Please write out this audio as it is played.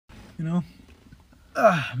You know?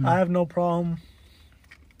 I have no problem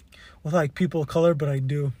with, like, people of color, but I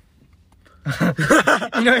do. you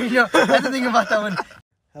know, that's the thing about that one.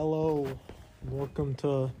 Hello. Welcome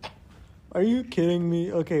to... Are you kidding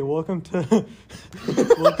me? Okay, welcome to...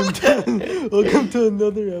 welcome to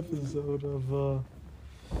another episode of...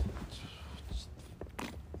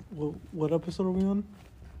 What episode are we on?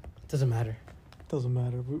 Doesn't matter. Doesn't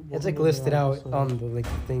matter. It's like listed out on the like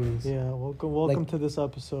things. Yeah, welcome like, to this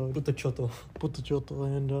episode. Puto choto.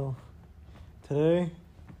 And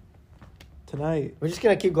tonight. We're just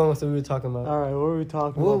gonna keep going with what we were talking about. Alright, what were we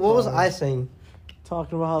talking about? What was I saying?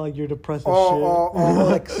 Talking about how like you're depressed as shit.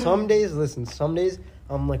 Like some days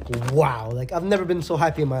I'm like, wow, like I've never been so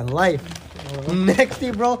happy in my life. Next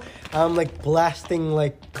day, bro, I'm like blasting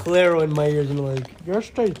like Claro in my ears and like... You're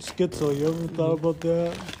straight schizo. You ever thought about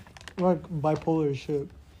that? Like bipolar shit.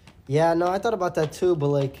 Yeah, no, I thought about that too, but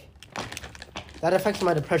like that affects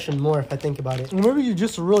my depression more if I think about it. Maybe you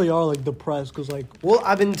just really are like depressed because like... Well,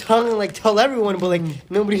 I've been trying to like tell everyone, but like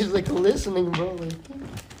nobody's like listening, bro. Like...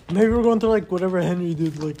 Maybe we're going through like whatever Henry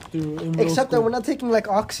did like through in middle Except school. that we're not taking like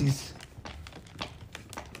oxys.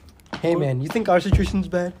 Hey man, you think our situation's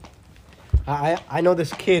bad? I know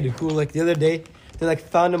this kid who like the other day they like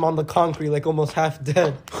found him on the concrete like almost half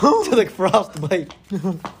dead to like frostbite.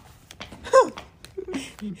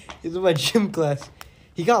 He's in my gym class.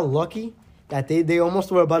 He got lucky that they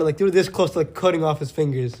almost were about to like they were this close to like cutting off his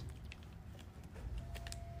fingers.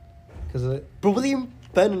 Cause probably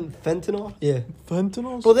fentanyl. Yeah,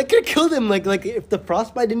 fentanyl. Bro, they could have killed him. Like if the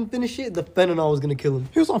frostbite didn't finish it, the fentanyl was gonna kill him.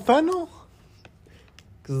 He was on fentanyl.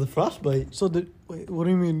 Cause of the frostbite. So wait, what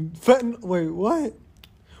do you mean fentanyl? Wait, what?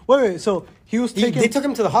 Wait. So he was taking. They took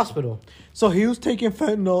him to the hospital. So he was taking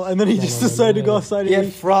fentanyl, and then he just decided to go outside. He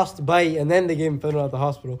had frostbite, and then they gave him fentanyl at the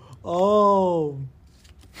hospital. Oh.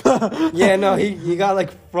 Yeah, no, he got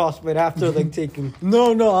like frostbite after like taking.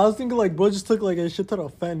 No, I was thinking like bro just took like a shit ton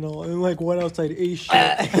of fentanyl and like went outside, ate shit,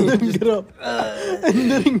 and didn't get up. And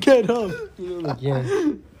didn't get up. You know, like yeah.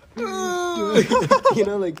 You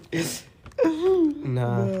know, like.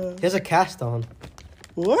 Nah. He has a cast on.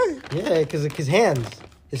 What? Yeah, because his hands,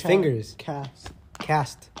 his fingers. Cast.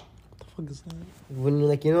 What the fuck is that? When you're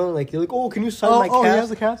like, you know, like you're like, oh, can you sign my cast? Oh, he has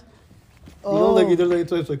a cast. You know, like either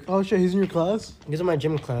like it's like. Oh shit, he's in your class. He's in my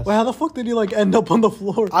gym class. Wait, how the fuck did he like end up on the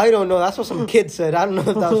floor? I don't know. That's what some kid said. I don't know if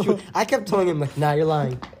that was true. I kept telling him like, nah, you're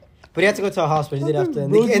lying. But he had to go to a hospital. He did have to,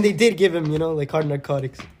 and they did give him, you know, like hard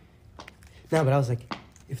narcotics. Nah, but I was like,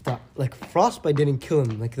 if the like frostbite didn't kill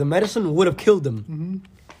him, like the medicine would have killed him. Mm-hmm.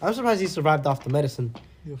 I'm surprised he survived off the medicine,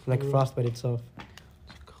 yeah, like frostbite itself.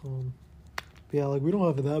 Yeah, like we don't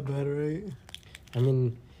have it that bad, right? I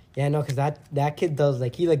mean, yeah, no, because that kid does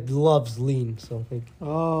like he like loves lean, so like.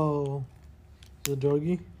 Oh, is a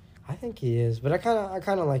druggie? I think he is, but I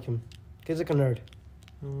kind of like him. He's like a nerd,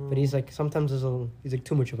 but he's like sometimes he's like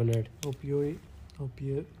too much of a nerd. Opiate,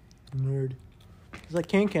 nerd. He's like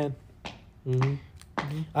can. Mm-hmm.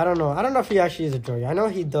 Mm-hmm. I don't know if he actually is a druggie. I know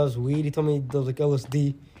he does weed. He told me he does like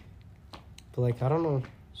LSD. But like I don't know.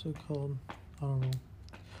 What's it called? I don't know.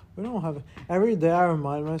 We don't have it. Every day I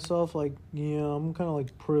remind myself like, yeah, I'm kind of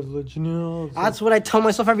like privileged, you know? That's what I tell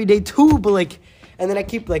myself every day too, but like, and then I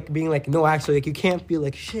keep like being like, no, actually, like you can't be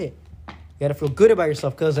like shit. You gotta feel good about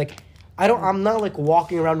yourself, cause like, I'm not like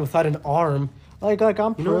walking around without an arm. Like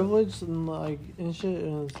I'm privileged and like and shit,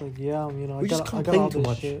 and it's like, yeah, you know, I got all this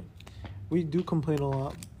much. Shit. We do complain a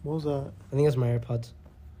lot. What was that? I think it's my AirPods,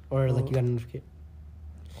 or like you got a notification.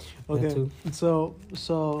 Okay,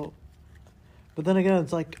 so, but then again,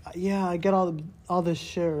 it's like, yeah, I get all this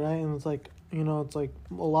shit, right? And it's like, you know, it's like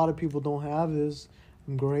a lot of people don't have this.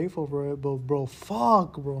 I'm grateful for it, but bro,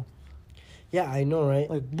 fuck, bro. Yeah, I know, right?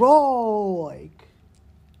 Like, bro, like,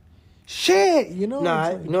 shit, you know?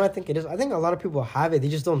 I think it is. I think a lot of people have it. They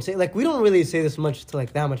just don't say it. Like, we don't really say this much to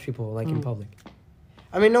like that much people, like in public.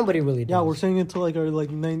 I mean, nobody really does. Yeah, we're saying it to like our like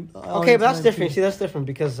nine. Okay, but that's different. See, that's different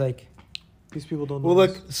because like these people don't know. We're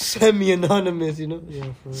like semi-anonymous, you know.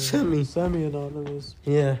 Yeah, for semi-anonymous.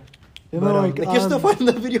 Yeah. You know, like you're still finding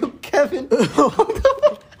the video, Kevin.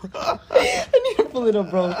 I need to pull it up,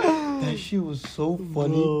 bro. That shit was so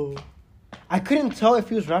funny. Bro. I couldn't tell if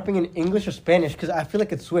he was rapping in English or Spanish because I feel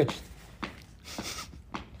like it switched.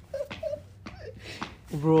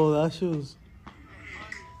 Bro, that shit was...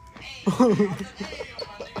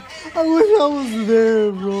 I wish I was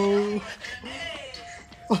there, bro.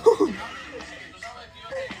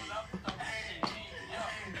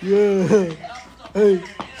 Yeah. Hey.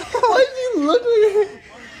 Why does he look like that?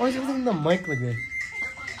 Why is he holding the mic like that?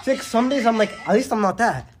 It's like some days I'm like, at least I'm not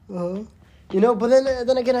that. Uh-huh. You know, but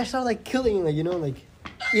then again I start like killing, like, you know, like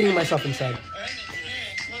eating myself inside.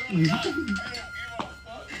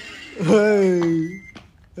 Hey.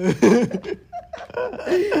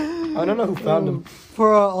 I don't know who found him.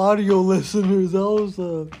 For our audio listeners, that was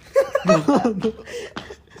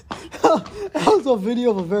a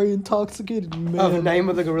video of a very intoxicated man. Of Name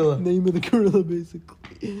of the Gorilla. Name of the Gorilla,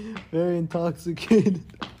 basically. Very intoxicated.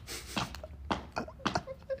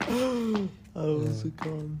 How was it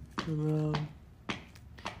called?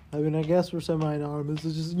 I mean, I guess we're semi-anonymous.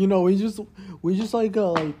 It's just, we just like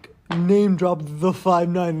name dropped the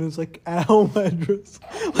 5'9" and it's like at home address,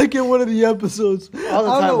 like in one of the episodes.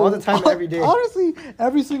 All the time, every day. Honestly,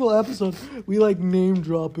 every single episode we like name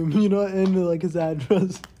drop him, and like his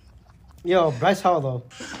address. Yo, Bryce Hall though.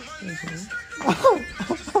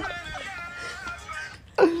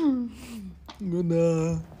 Good.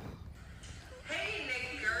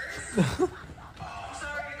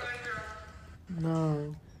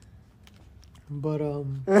 No. But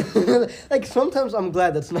like sometimes I'm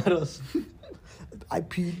glad that's not us. I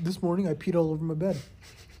peed this morning. I peed all over my bed.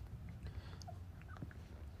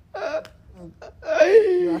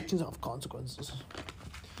 Your actions have consequences.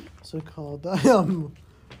 So called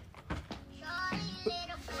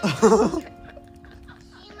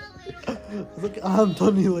Look, I'm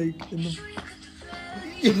Tony like in the.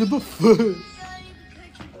 Should get the foot.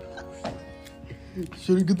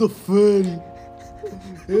 Should get the foot.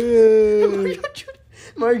 Hey.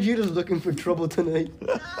 Margita's looking for trouble tonight.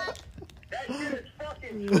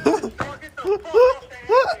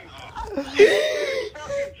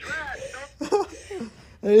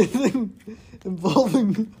 Anything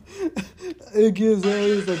involving Iggy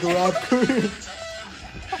Azalea is like a rap career.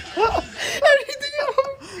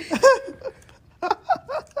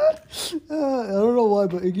 I don't know why,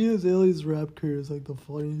 but Iggy Azalea's rap career is like the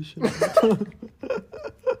funniest shit.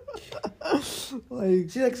 Like,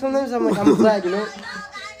 see, like sometimes I'm glad,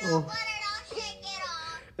 Oh.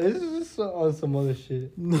 This is on some other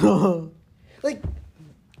shit. No. Like,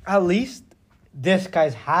 at least this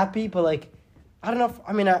guy's happy, but like, I don't know.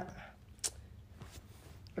 I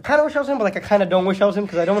kind of wish I was him, but like, I kind of don't wish I was him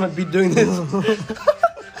because I don't want to be doing this.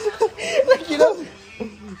 Like,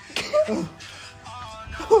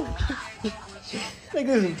 like,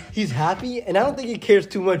 listen, he's happy, and I don't think he cares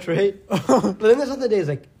too much, right? But then there's other days,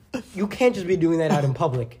 like, you can't just be doing that out in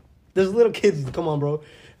public. There's little kids. Come on, bro.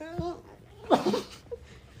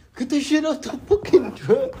 Get this shit out the fucking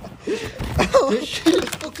truck. This shit is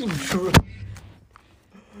fucking true.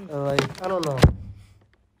 Like, I don't know.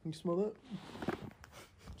 You smell that?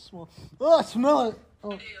 Smell. Oh, I smell it.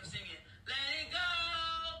 Oh.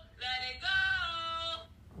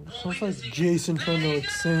 Sounds like Jason trying to like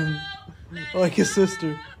sing, like his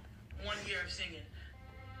sister.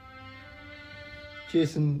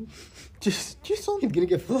 Jason, Jason. he's gonna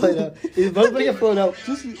get flown out. He's about to get flown out.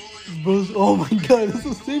 Oh my god, it's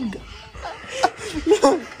the same guy.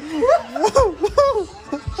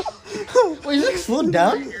 Wait, he's like slowed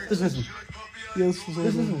down? Listen. Yes,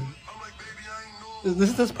 Listen. This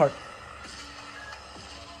is this part.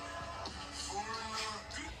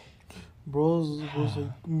 Bro's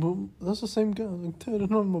like, bro, that's the same guy. Like,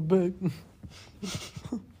 tatted on my back.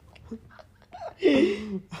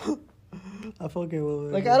 I fucking love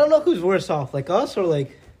it. Like, I don't know who's worse off, like us or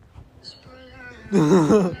like.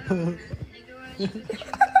 Oh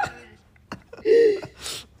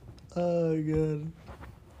god.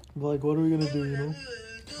 But like, what are we gonna do?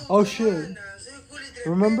 Oh shit.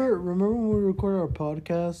 Remember when we recorded our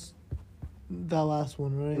podcast? That last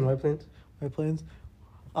one, right? In White Plains? White Plains.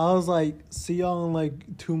 I was like, see y'all in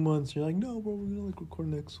like 2 months. You're like, no, bro, we're gonna like record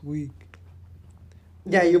next week.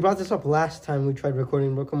 Yeah, you brought this up last time we tried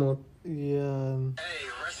recording, bro. Come on. Yeah.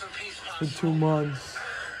 In 2 months.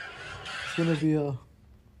 It's gonna be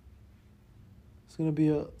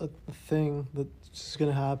a thing that's just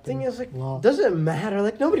gonna happen. Thing is, like, doesn't matter.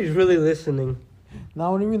 Like, nobody's really listening.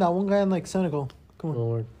 Now, what do you mean? That one guy in like Senegal. Come on. Oh,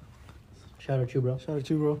 Lord. Shout out to you, bro. Shout out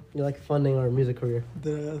to you, bro. You're like funding our music career.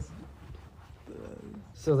 Deadass.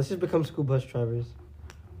 So let's just become school bus drivers.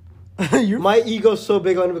 You're My ego's so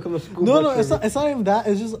big I want to become a school bus driver. it's not even that.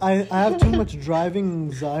 It's just I have too much driving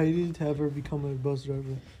anxiety to ever become a bus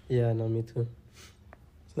driver. Yeah, no, me too.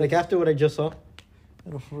 Like, after what I just saw.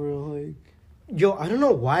 And for real, like... Yo, I don't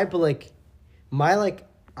know why, but, like, my, like,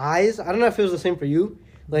 eyes, I don't know if it was the same for you,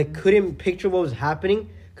 like, couldn't picture what was happening,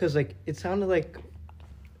 because, like, it sounded like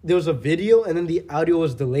there was a video, and then the audio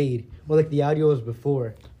was delayed, or, like, the audio was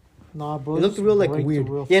before. Nah, bro. It looked real, like, weird.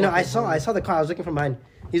 Yeah, no, I saw the car, I was looking from behind.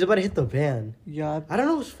 He's about to hit the van. Yeah. I don't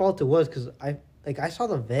know whose fault it was, because I saw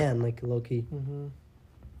the van, like, low-key. Mm-hmm.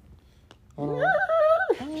 Bro,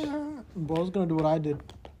 I was gonna do what I did.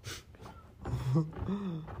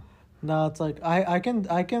 No, it's like I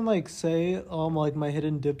can like say like my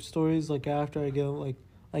hidden dip stories like after I get like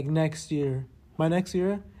next year. My next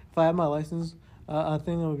year, if I have my license, I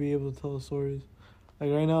think I'll be able to tell the stories.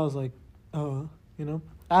 Like right now, it's like, you know,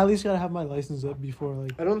 I at least gotta have my license up before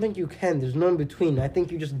like. I don't think you can. There's no in between. I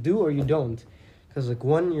think you just do or you don't. Because like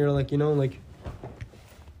one, you're like, you know, like.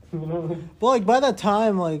 But like by that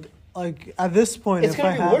time, like at this point, it's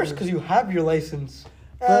gonna be worse because you have your license.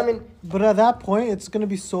 But at that point, it's gonna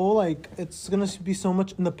be so like it's gonna be so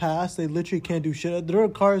much in the past. They literally can't do shit. Their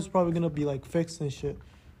car is probably gonna be like fixed and shit.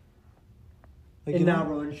 Like, and now,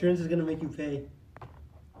 bro, insurance is gonna make you pay.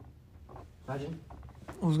 Imagine.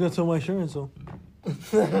 I was gonna tell my insurance though.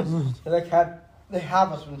 they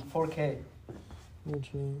have us in 4K.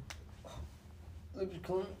 Literally.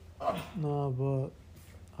 Nah, but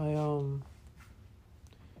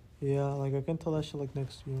yeah, like I can tell that shit like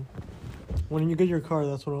next year. When you get your car,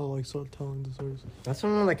 that's when I'll like start telling the stories. That's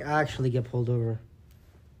when I'll like actually get pulled over.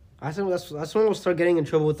 I think that's when we'll start getting in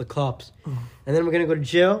trouble with the cops, and then we're gonna go to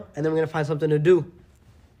jail, and then we're gonna find something to do.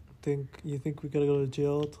 You think we gotta go to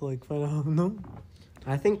jail to like find out? No.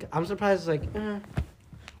 I think I'm surprised. Like,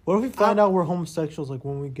 what if we find out we're homosexuals? Like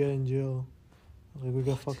when we get in jail, like we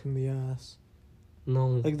get fucked in the ass. No.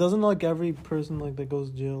 Like doesn't like every person like that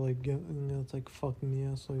goes to jail like get it's like fucked in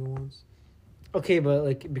the ass like once. Okay, but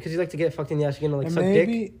like because you like to get fucked in the ass, you're gonna like suck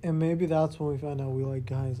dick. And maybe that's when we find out we like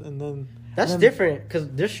guys, and then that's different because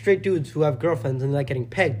there's straight dudes who have girlfriends and they like getting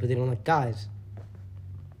pegged, but they don't like guys.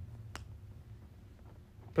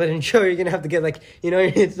 But in show, you're gonna have to get like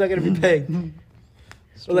it's not gonna be pegged,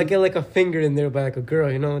 or like get like a finger in there by like a girl.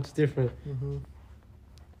 It's different. Mm-hmm.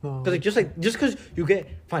 No. Because just because you get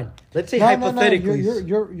fine. Let's say hypothetically,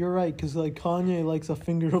 you're right. Because like Kanye likes a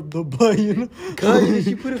finger up the butt. Kanye, did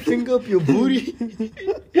you put a finger up your booty?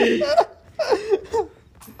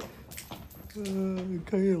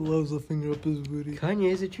 Kanye loves a finger up his booty.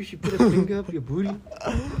 Kanye, is it true? She put a finger up your booty.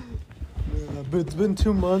 Yeah, but it's been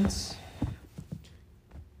 2 months.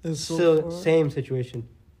 Still same situation.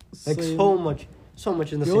 Like so much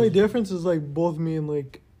in the. The only difference is like both me and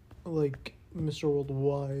like Mr.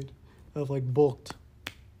 Worldwide have like bulked.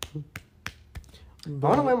 I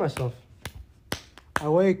want to weigh myself. I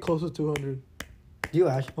weigh close to 200. Do you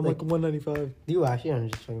actually? I'm like 195. Do you actually? I'm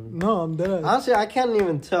just fucking. No, I'm dead. Honestly, I can't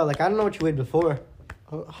even tell. Like I don't know what you weighed before.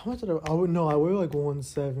 How much did I would know. I weighed like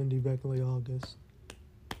 170 back in like August.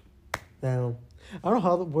 Damn. I don't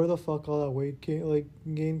know where the fuck all that weight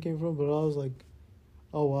gain came from, but I was like,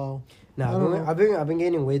 oh wow. Nah, I've been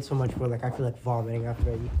gaining weight so much where like I feel like vomiting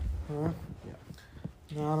after I eat. Huh?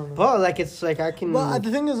 No, I don't know. But like it's like I can. But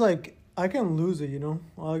the thing is like I can lose it.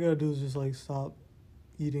 All I gotta do is just like stop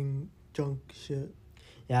eating junk shit.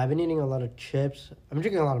 Yeah, I've been eating a lot of chips. I'm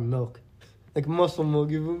drinking a lot of milk, like muscle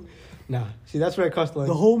milk. Nah, see that's where I crossed the line.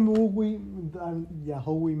 The whole wheat, whole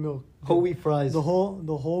whole wheat milk. Whole wheat fries. The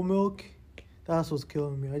whole milk. That's what's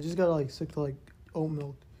killing me. I just got like sick to like oat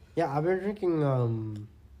milk. Yeah, I've been drinking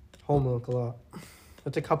whole milk a lot.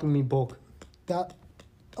 That's like helping me bulk. That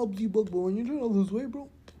helps you bulk, but when you're trying to lose weight, bro,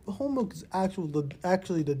 the whole milk is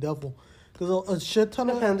actually the devil. Because a shit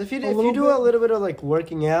ton of depends. If you do a little bit of like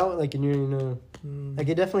working out, like and you're like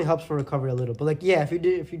it definitely helps for recovery a little. But like if you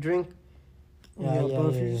drink. But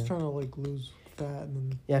if you're just trying to like lose fat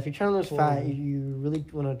and then if you're trying to lose fat, you really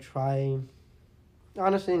want to try.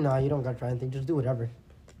 Honestly, no, you don't gotta try anything. Just do whatever.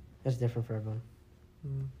 It's different for everyone.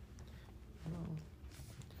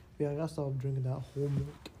 Yeah, I gotta stop drinking that whole milk.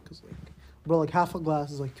 Cause like half a glass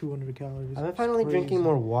is like 200 calories. I've been finally drinking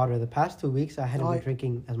more water. The past 2 weeks, I hadn't been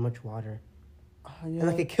drinking as much water. And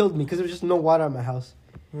like it killed me because there was just no water at my house.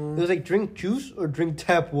 It was like drink juice or drink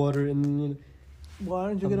tap water, and why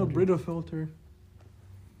don't you get a Brita filter?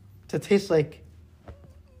 To taste like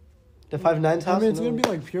the 5-9's house. I mean, it's gonna be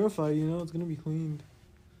like purified. It's gonna be cleaned.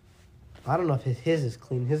 I don't know if his is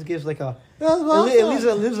clean. His gives like a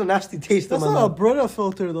it leaves a nasty taste. That's not a Brita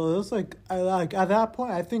filter though. That's like at that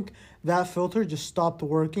point I think that filter just stopped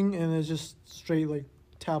working and it's just straight like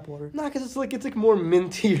tap water. Nah, because it's like more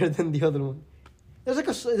mintier than the other one. There's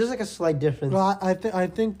like a slight difference. Well, I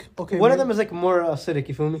think okay. One of them is like more acidic.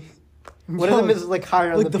 You feel me? One of them is like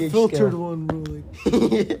higher on the pH filtered scale. one, really.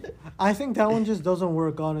 I think that one just doesn't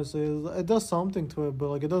work. Honestly, it does something to it, but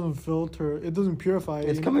like it doesn't filter. It doesn't purify.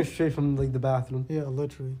 It's coming straight from like the bathroom. Yeah,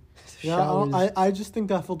 literally. I just think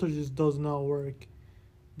that filter just does not work.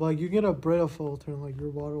 But like you get a Brita filter and like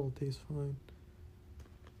your water will taste fine.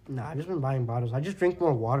 Nah, I've just been buying bottles. I just drink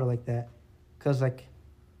more water like that, cause like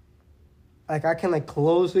I can like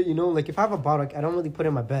close it. Like if I have a bottle, I don't really put it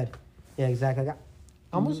in my bed. Yeah, exactly.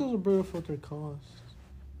 How much does a Brita filter cost?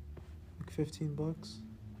 Like $15?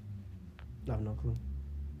 I have no clue.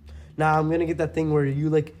 Nah, I'm gonna get that thing where you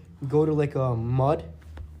like go to like a mud.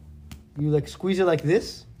 You like squeeze it like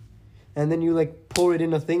this, and then you like pour it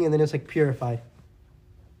in a thing, and then it's like purified.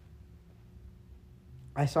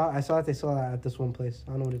 I saw they saw that at this one place.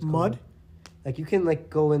 I don't know what it's called. Mud? Like you can like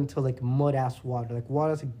go into like mud ass water. Like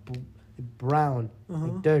water's like brown,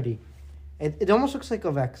 like dirty. It almost looks like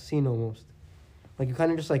a vaccine almost. Like you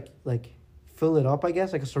kind of just like fill it up, I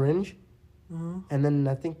guess, like a syringe. And then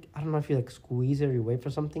I don't know if you like squeeze it or you wait for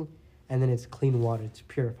something, and then it's clean water. It's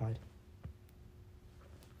purified.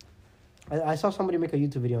 I saw somebody make a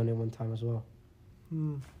YouTube video on it one time as well.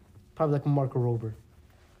 Probably like Mark Rober.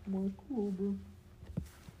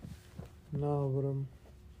 No, but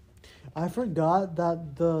I forgot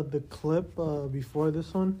that the clip before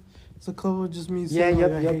this one, it's a clip of just me saying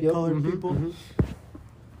I hate colored people.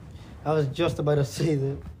 I was just about to say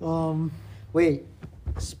that. Wait,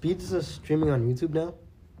 Speed's streaming on YouTube now?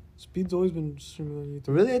 Speed's always been streaming on YouTube.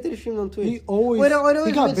 Really? I thought he streamed on Twitch. He always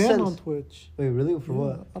he got banned on Twitch. Wait, really? For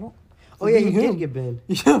what? I don't. Oh yeah, he did get banned.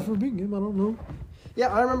 Yeah, for being him. I don't know. Yeah,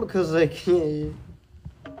 I remember because like yeah.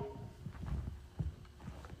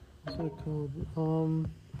 What's that called? What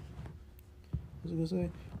was I gonna say?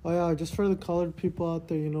 Oh yeah, just for the colored people out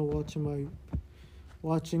there,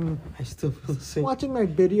 watching. I still feel the same. Watching my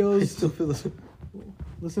videos. I still feel the same.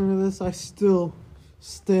 Listening to this, I still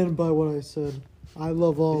stand by what I said. I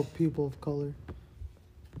love all people of color.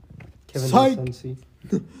 Kevin Psych!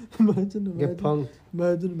 Imagine. Get punked.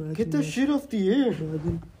 Imagine. Get the shit off the air.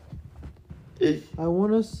 Imagine. I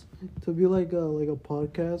want us to be like a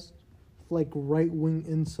podcast, like right wing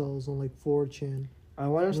incels on like 4chan. I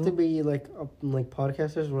want us to be like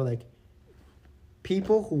podcasters where like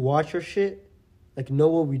people who watch our shit like know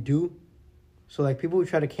what we do. So like people who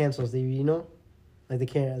try to cancel us, they like they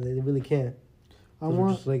can't. They really can't. I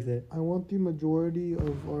want just like that. I want the majority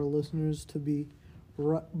of our listeners to be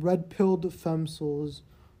red-pilled femcels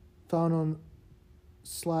found on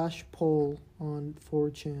 /poll on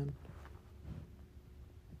 4chan.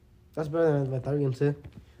 That's better than I thought you were gonna say.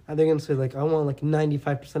 I think I'm gonna say like I want like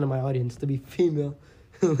 95% of my audience to be female.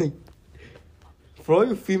 Like for all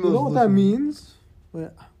you females. You know what that means? Wait,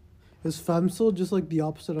 is femcel just like the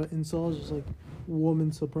opposite of incel? Just like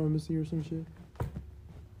woman supremacy or some shit?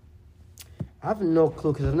 I have no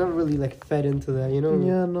clue because I've never really like fed into that, you know.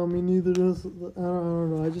 Yeah, no, me neither. I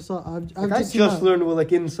don't know. I just saw. I just learned what like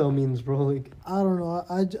incel means, bro. Like I don't know.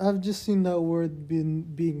 I've just seen that word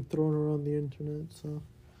being thrown around the internet. So.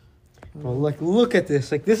 Bro, like look at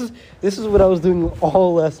this. Like this is what I was doing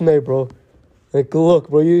all last night, bro. Like look,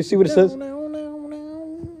 bro. You see what it says?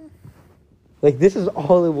 Like this is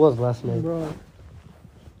all it was last night, bro.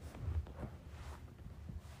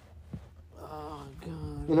 Oh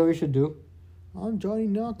god. You know what we should do? I'm Johnny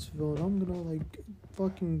Knoxville, and I'm gonna like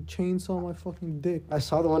fucking chainsaw my fucking dick. I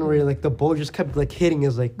saw the one where like the bow just kept like hitting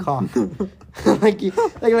his like cock. like he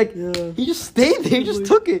just stayed there. He just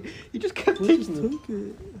took it. He just kept taking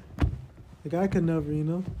it. Like I could never,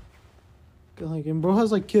 Like, and bro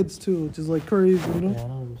has like kids too, which is like crazy, Yeah, I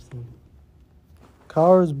don't understand.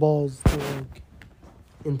 Coward's balls, like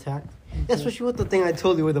intact. Yeah, especially with the thing I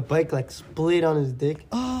told you where the bike like split on his dick.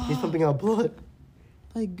 He's pumping out blood.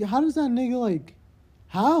 Like, how does that nigga like?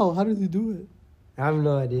 How did he do it? I have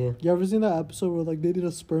no idea. You ever seen that episode where like they did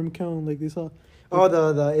a sperm count and like they saw? Like,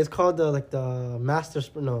 the it's called the master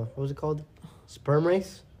sperm. No, what was it called? Sperm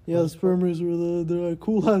race. Yeah, the sperm race were they're like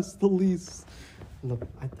cool as the least. Look,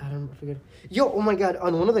 I don't forget. Yo, oh my god!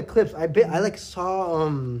 On one of the clips, I like saw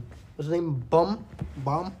what's his name?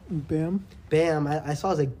 Bam. I saw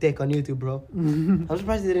his like dick on YouTube, bro. I'm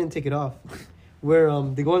surprised they didn't take it off. Where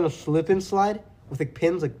they go on a slip and slide with like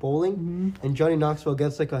pins like bowling, and Johnny Knoxville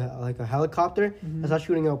gets like a helicopter and starts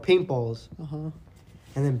shooting out paintballs. And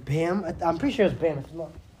then Bam, I'm pretty sure it's Bam. It's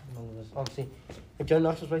not. I don't know. Let's see. Like Johnny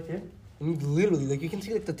Knoxville's right there, and he literally like you can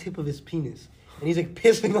see like the tip of his penis, and he's like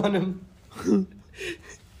pissing on him.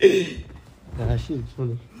 That shit is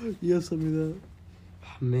funny. Yeah, send me that.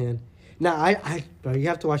 Oh, man. Nah, bro, you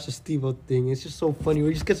have to watch the Steve-O thing. It's just so funny.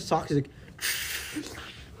 Where he just gets the socks, he's like...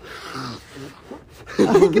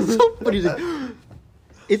 It's so funny. He's like...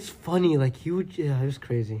 It's funny, like, he would... Yeah, it was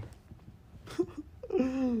crazy.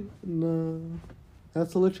 No.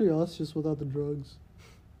 That's literally us, just without the drugs.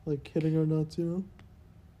 Like, hitting our nuts,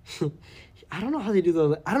 I don't know how they do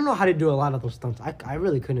those. I don't know how to do a lot of those stunts. I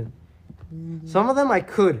really couldn't. Some of them I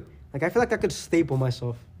could. Like, I feel like I could staple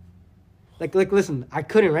myself. Like, listen, I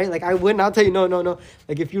couldn't, right? Like, I wouldn't. I'll tell you, no.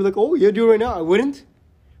 Like, if you're like, oh, yeah, do it right now, I wouldn't.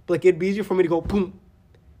 But, like, it'd be easier for me to go, boom,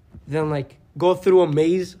 than, go through a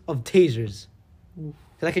maze of tasers.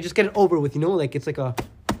 Because I could just get it over with, Like, it's like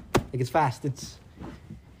it's fast.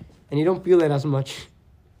 And you don't feel it as much.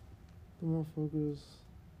 The motherfuckers.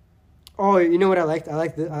 Oh, you know what I liked? I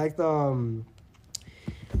like the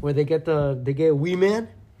where they get a wee man,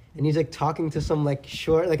 and he's like talking to some like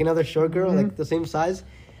short, like another short girl, like the same size.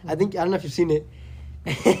 I don't know if you've seen it.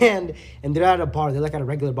 And they're at a bar. They're like at a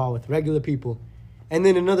regular bar with regular people. And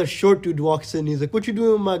then another short dude walks in. He's like, "What you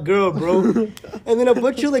doing with my girl, bro?" And then a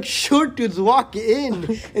bunch of like short dudes walk in and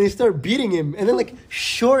they start beating him. And then like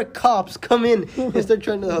short cops come in and start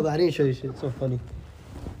trying to. Hold on, I didn't show you shit. It's so funny.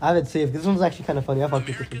 I have it saved. This one's actually kind of funny. I fucked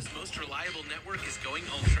with this one. Most reliable network is going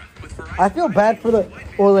ultra with I feel bad for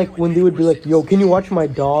or like when they would be like, "Yo, can you watch my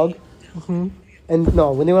dog?" And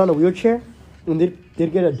no, when they were on a wheelchair, and they'd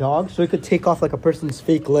get a dog so it could take off like a person's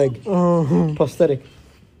fake leg, prosthetic.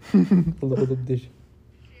 Hold up, dish.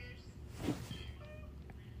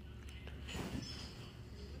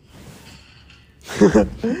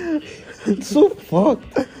 It's so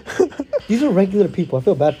fucked. These are regular people. I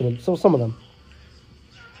feel bad for them. So some of them.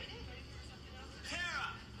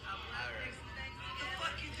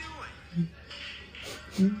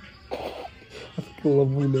 I fucking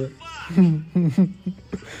love Wee Man. Who the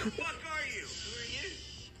fuck are you? Who are you?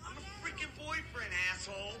 I'm a freaking boyfriend,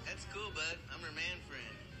 asshole. That's cool, bud. I'm her man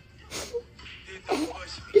friend. Dude, don't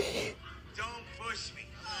push me. Don't push me.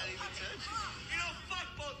 I'm not even touching you. You know, fuck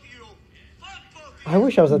both of you. Fuck both of you. I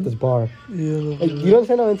wish I was at this bar. Yeah. Like, you don't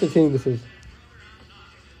understand how entertaining this is.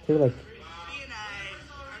 They're like, Be nice.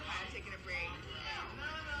 I'm taking a break.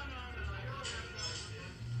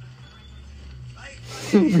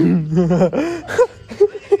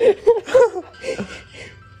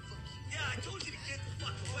 Yeah, I told you to get the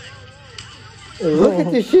fuck away. hey, look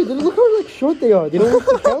at this shit. Look how like short they are. They don't want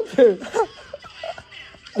to counter.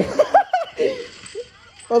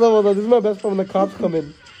 Hold on. This is my best friend when the cops come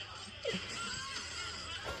in.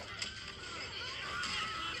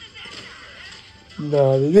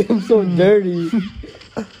 No, they did him so dirty.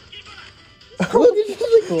 Look, he's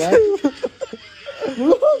just like laughing.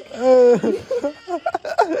 Look.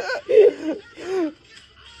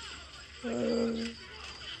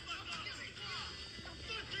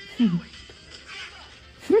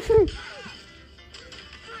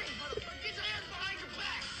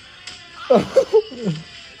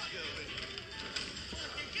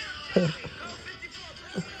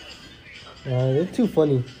 They're too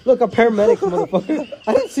funny. Look, a paramedic, motherfucker.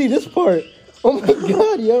 I didn't see this part. Oh my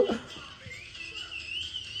god, yo.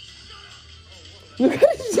 Look, I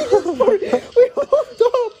didn't see this part. Wait, hold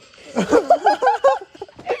up.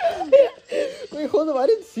 Wait, hold up. I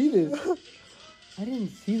didn't see this.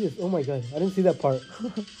 Oh my god. I didn't see that part.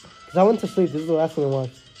 Because I went to sleep. This is the last one I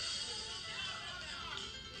watched.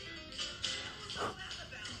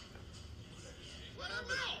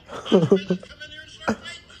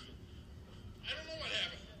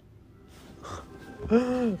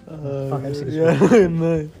 Fuck, I'm sick as Yeah, fuck.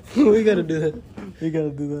 nice. We gotta do that. You gotta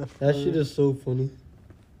do that. That shit is so funny.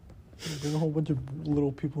 There's a whole bunch of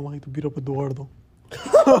little people like to beat up Eduardo.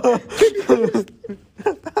 You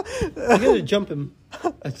gotta jump him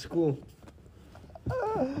at school.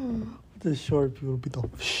 The short people beat the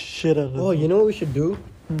shit out of Oh, them. you know what we should do?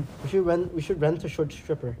 We should rent a short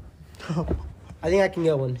stripper. I think I can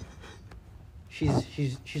get one.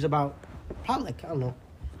 She's about probably like, I don't know.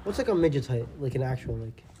 What's like a midget's height? Like an actual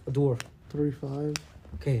like a dwarf. 3'5".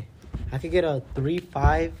 Okay. I could get a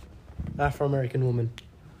 3'5" Afro-American woman.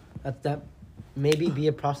 That maybe be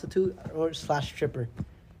a prostitute or / stripper.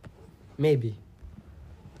 Maybe.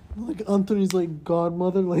 Like Anthony's like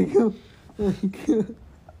godmother, like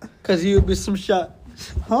Cause you'd be some shot.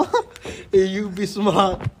 huh? You'd be some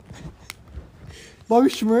hot. Bobby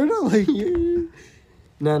Shmurda, like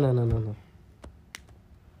No.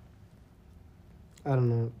 I don't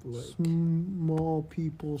know. Like, small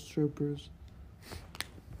people strippers.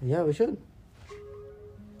 yeah, we should.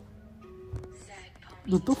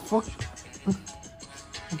 What the fuck?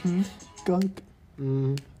 Gunk.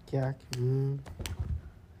 Jack.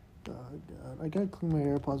 God, I gotta clean my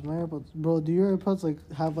AirPods. Bro, do your AirPods like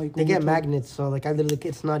have like? They get magnets, so like I literally,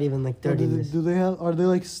 it's not even like dirty. Do they have? Are they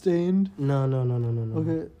like stained? No.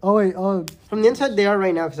 Okay. Oh wait. Oh. From the inside, they are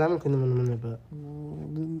right now because I haven't cleaned them in a minute. But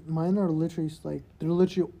Mine are literally like they're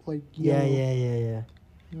literally like yellow. yeah.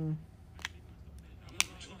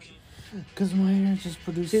 Because my hair just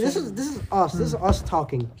produced. See, this is us. This is us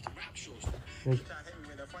talking. Like,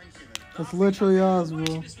 That's literally us,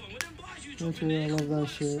 bro. Literally, I love that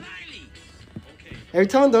shit. every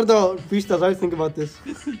time Dordo freestyles, I always think about this.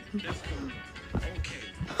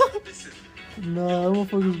 Nah, that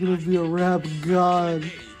motherfucker's gonna be a rap god.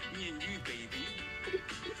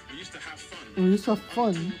 We used to have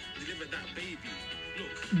fun.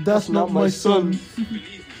 That's not my son.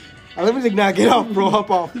 I literally think, nah, get off, bro, hop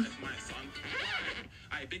off.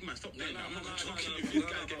 big man, stop doing that. I'm not joking. If this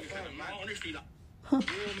guy getting kind of mad, honestly, like,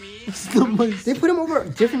 me. It's not my They put him over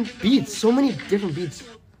different beats. So many different beats.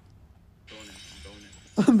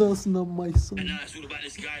 That's not my son. And now it's all about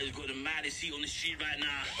this guy who's got the maddest seat on the street right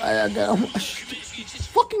now. I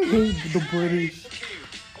fucking hate the British.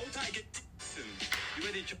 Hold tight, listen. You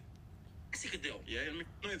ready? Sick of deal. Yeah, I'm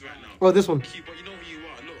making noise right now. Oh, this one. But you know who you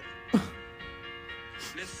are. Look.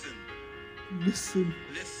 Listen. Listen.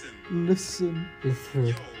 Listen. Listen. Listen.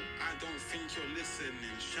 Yo, I don't think you're listening,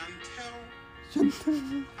 Chantel.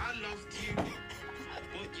 Chantal. I loved you,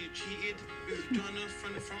 but you cheated with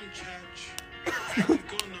Jonathan from church. You're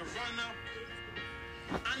gonna run up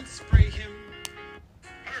and spray him.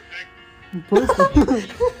 Perfect.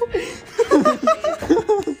 Perfect.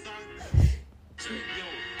 Yo,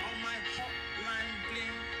 on my hotline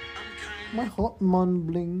bling, I'm kind. My hot man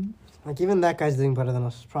bling. Like, even that guy's doing better than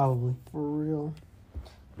us, probably. For real.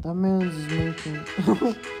 That man's making.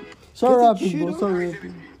 Start rapping, bro. Start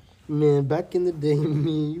rapping. Man, back in the day,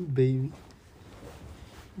 me and you, baby.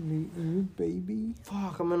 Me and you, baby.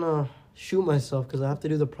 Fuck, I'm gonna shoot myself because I have to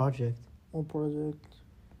do the project. What project?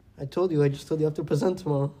 I just told you I have to present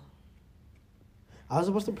tomorrow. I was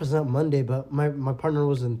supposed to present Monday, but my partner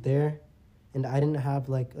wasn't there. And I didn't have,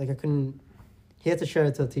 I couldn't... He had to share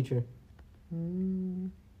it to the teacher.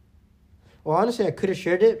 Well, honestly, I could have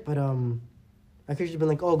shared it, but I could have just been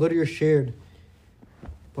like, oh, go to your shared.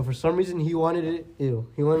 But for some reason, he wanted it.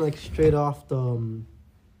 He wanted straight off the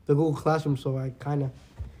Google Classroom. So I kind of.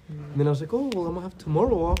 And then I was like, oh, well, I'm gonna have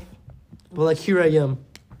tomorrow off. But here I am.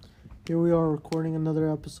 Here we are recording another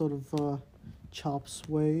episode of Chop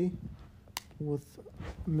Sway with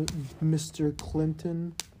Mr.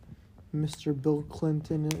 Clinton, Mr. Bill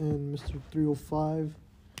Clinton, and Mr. 305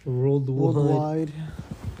 worldwide.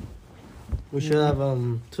 We should have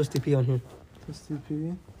Twisty P on here. Twisty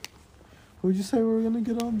P. Who'd you say we were gonna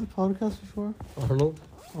get on the podcast before? Arnold.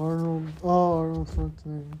 Arnold. Oh, Arnold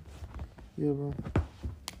Schwarzenegger. Yeah, bro.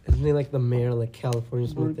 Isn't he the mayor of California?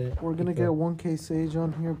 Something like that? We're gonna get 1K Sage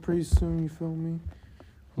on here pretty soon. You feel me?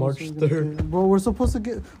 March 3rd. Bro, we've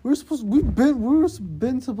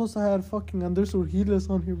been supposed to have fucking Anders Urhiles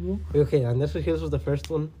on here, bro. Okay, Anders Urhiles was the first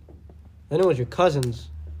one. Then it was your cousins.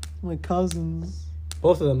 My cousins.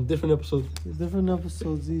 Both of them, different episodes. Different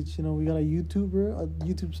episodes each. We got a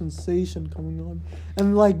YouTube sensation coming on.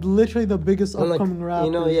 And, literally the biggest upcoming rapper.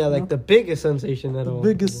 The biggest sensation at all. The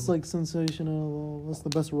biggest, sensation at all. That's the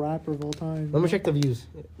best rapper of all time. Let me check the views.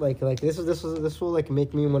 This will,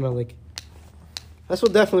 make me want to, This will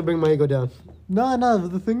definitely bring my ego down. No,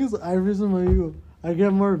 but the thing is, I raising my ego. I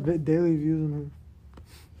get more daily views than him.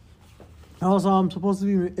 Also, I'm supposed to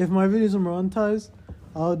be... If my videos are monetized,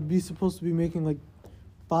 I would be supposed to be making,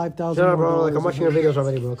 5,000 Shut up, more bro. dollars. I'm watching your videos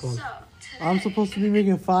already, bro. Come on. I'm supposed to be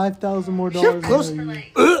making $5,000 more dollars. Close.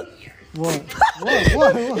 What?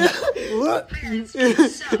 What? What? She in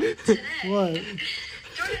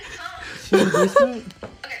the basement?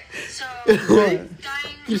 Okay, so What? dyeing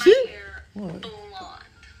You my see? hair What? blonde.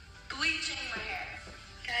 Bleaching my hair.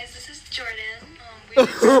 Guys, this is Jordan. We've been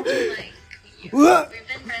friends What? We've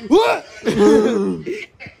been friends What?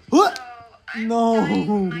 What? So I'm No.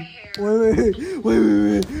 dyeing my hair. Wait.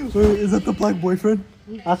 Is that the black boyfriend?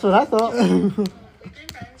 That's what I thought. We've been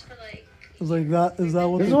friends for Is that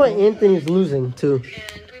what? This is they- why Anthony's losing, too.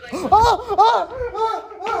 and we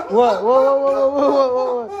What?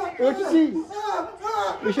 Whoa. What you see?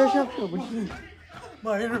 Shut. What you see?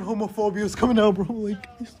 My inner homophobia is coming out, bro. I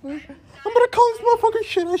swear. I'm gonna call this motherfucker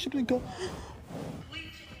shit. I shouldn't go.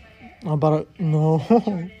 I'm about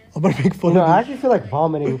to make fun No, of I the, actually feel like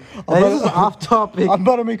vomiting. This is off topic. I'm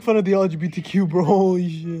about to make fun of the LGBTQ, bro. Holy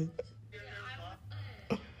shit.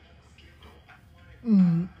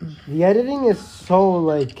 The editing is so,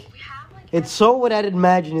 it's so what I'd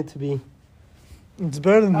imagine it to be. It's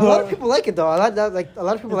better than A lot of people like it, though. A lot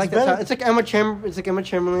of people like that better. sound. It's like Emma Chamberlain. It's like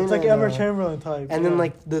and, Emma Chamberlain type. And yeah. then,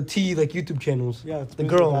 the YouTube channels. Yeah, it's the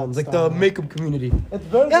basically girl that ones. style. The makeup community. It's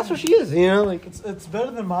better. That's what she is, It's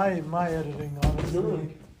better than my editing,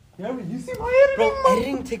 honestly. Yeah, you see my editing, Bro, man?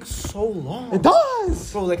 editing takes so long. It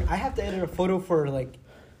does. Bro, I have to edit a photo for,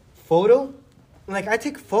 photo. I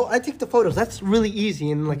take the photos. That's really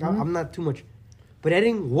easy, and, I'm not too much. But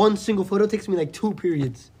editing one single photo takes me, 2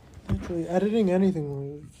 periods. Actually, editing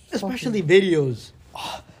anything, Especially videos.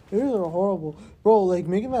 Videos are horrible, bro.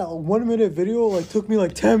 Making that 1 minute video took me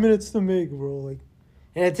 10 minutes to make, bro.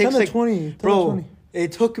 And it takes 10 to 20. 10 to bro, 20.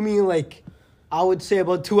 it took me I would say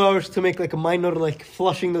about 2 hours to make a minor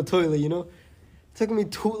flushing the toilet, It took me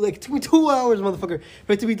 2 hours, motherfucker,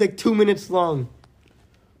 for it to be 2 minutes long.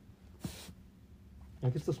 I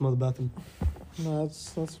can still smell the bathroom. No,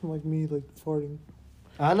 that's me farting.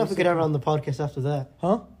 I don't know if we could ever on the podcast after that.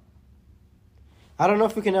 Huh? I don't know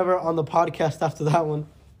if we can ever on the podcast after that one.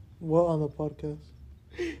 What on the podcast?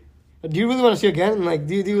 Do you really want to see again? Like,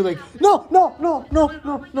 do you like? No.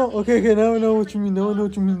 Okay, now I know what you mean. Now I know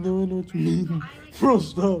what you mean. Bro,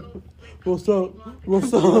 stop.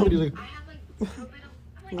 Somebody's like,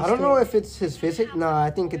 I don't know if it's his physics. No,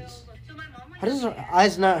 I think it's. How does his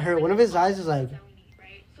eyes not hurt? One of his eyes is like.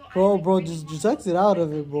 Bro, just exit out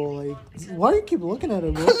of it, bro. Like, why do you keep looking at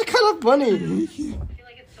it, bro? It's kind of funny.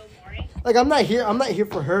 Like, I'm not here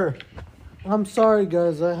for her. I'm sorry,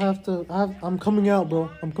 guys. I'm coming out, bro.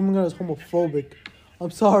 I'm coming out as homophobic.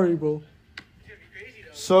 I'm sorry, bro.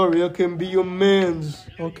 Sorry, I can be your man's.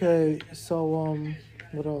 Okay, so,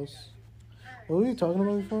 what else? What were you talking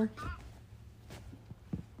about before?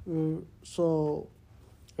 So...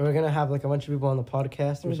 We're going to have, like, a bunch of people on the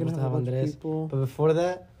podcast. We're supposed to have Andres. But before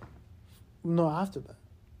that? No, after that.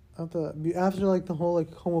 After, like, the whole, like,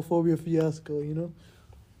 homophobia fiasco, you know?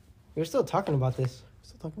 We're still talking about this.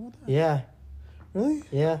 Still talking about that? Yeah. Really?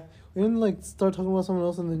 Yeah. We didn't, like, start talking about someone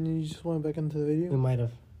else and then you just went back into the video? We might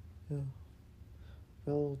have. Yeah.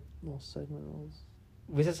 That little segment was...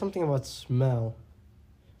 We said something about smell.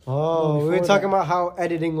 Oh, we were talking about how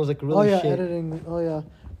editing was, like, really shit. Editing. Oh, yeah.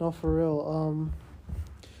 No, for real.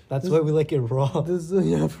 That's why we like it raw.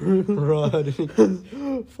 Yeah, for real. Raw editing.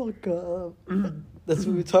 Fuck. That's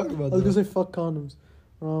what we talked about. I was gonna say fuck condoms.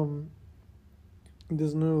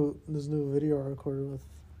 This new video I recorded with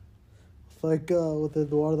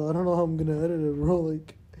Eduardo. I don't know how I'm gonna edit it, bro.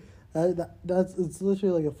 Like, it's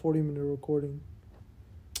literally like a 40-minute recording.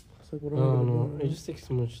 It's like, what am I gonna do? It just takes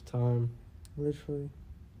too much time. Literally.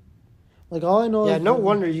 Like, all I know. Yeah, is no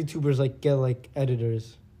wonder YouTubers like get like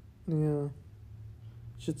editors. Yeah.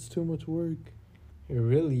 Shit's too much work. It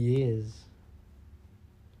really is.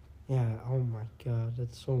 Yeah. Oh my god,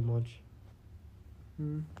 that's so much.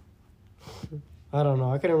 I don't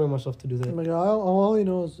know. I couldn't bring myself to do that. Like, all I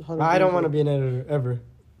know is how to. I don't want to be an editor ever.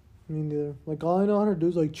 Me neither. Like, all I know how to do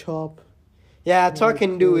is like chop. Yeah, that's all I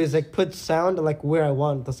can do is like put sound like where I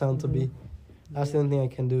want the sound to be. That's the only thing I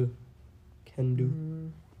can do.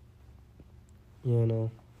 You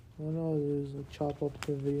know. All I know is like chop up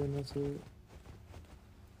the video and that's it.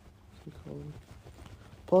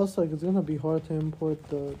 Plus, like, it's gonna be hard to import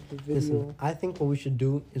the video. Listen, I think what we should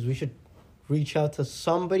do is we should reach out to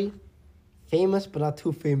somebody famous but not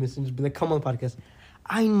too famous and just be like, come on the podcast.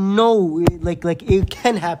 I know like it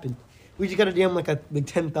can happen. We just gotta DM like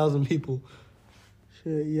 10,000 people.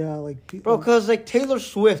 Shit, yeah, like bro, cause like Taylor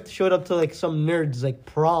Swift showed up to like some nerds like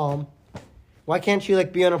prom. Why can't she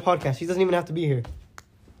like be on our podcast? She doesn't even have to be here.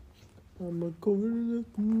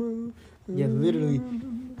 Yeah, literally.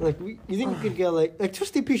 Like, you think we could get like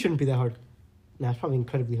Twisty P shouldn't be that hard. Nah, it's probably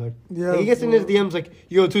incredibly hard. Yeah, like, he gets in his DMs like,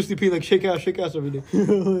 yo, Twisty P, like shake ass every day.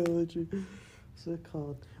 Literally. What's it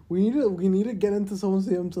called? We need to get into someone's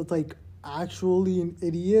DMs that's like actually an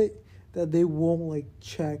idiot that they won't like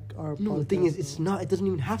check our. No, the thing is, it's not. It doesn't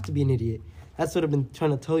even have to be an idiot. That's what I've been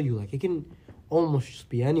trying to tell you. Like, it can almost just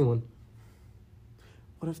be anyone.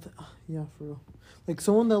 What if yeah, for real. Like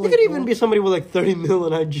someone that it like could even be somebody with like 30 mil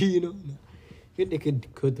on IG, you know.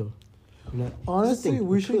 It could though. Honestly,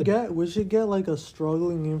 we should get like a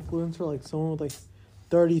struggling influencer, like someone with like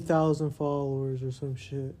 30,000 followers or some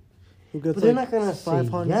shit. Who gets, but they're like, not gonna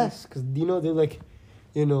 500. Say yes, because they're like,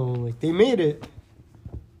 like they made it.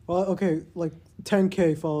 Well, okay, like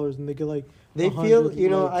 10K followers, and they get like. They feel,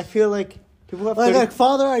 likes. I feel like people have like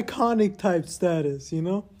father iconic type status, you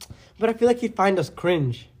know. But I feel like he'd find us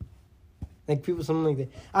cringe. Like people, something like that.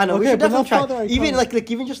 I don't know. Okay, we should definitely try. Even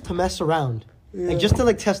even just to mess around, like just to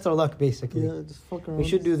like test our luck, basically. Yeah, just fuck around. We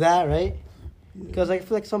should do that, right? Because I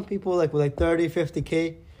feel like some people like with like 30,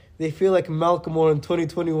 50K, they feel like Malcolm in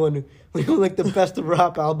 2021, when he like the best of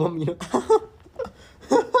rap album, you know.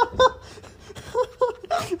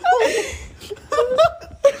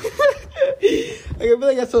 I feel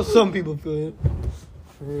like that's how some people feel. It.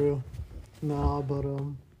 For real. Nah, but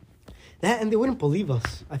that, and they wouldn't believe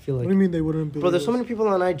us, I feel like. What do you mean they wouldn't believe us? Bro, there's so many people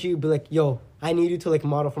on IG who be like, yo, I need you to, like,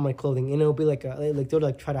 model for my clothing. And it'll be, like, they'll,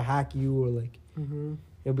 like, try to hack you or, like,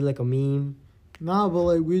 it'll be, like, a meme. Nah, but,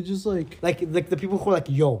 like, we just, like... Like, the people who are, like,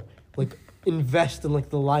 yo, like, invest in,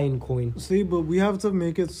 like, the lion coin. See, but we have to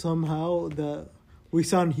make it somehow that we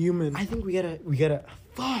sound human. I think we gotta...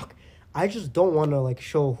 Fuck! I just don't want to, like,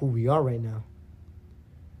 show who we are right now.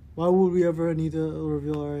 Why would we ever need to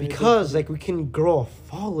reveal our Because, like, we can grow a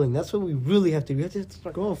following. That's what we really have to do. We have to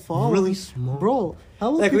start grow a following. Really small. Bro, how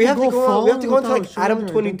like, we have to go into, like, Adam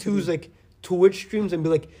 22's, like, Twitch streams and be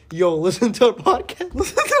like, yo, listen to our podcast.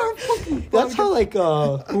 Listen to our fucking podcast. That's how, like,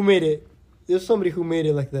 who made it? There's somebody who made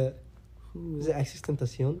it like that. Who? Is it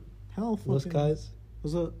existential? Hell, Those fucking. guys.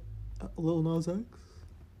 Was it Lil Nas X?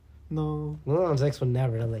 No. Lil Nas X would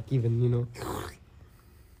never like even, you know.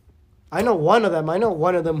 I know one of them.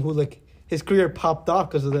 Who like his career popped off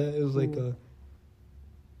because of that. It was like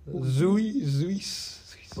Suey.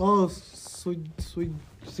 Oh, sweet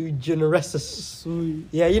generosus. Sweet.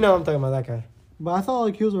 Yeah, you know I'm talking about that guy. But I thought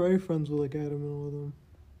like he was already friends with like Adam and all of them.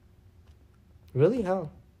 Really? How?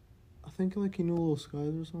 I think like he knew Little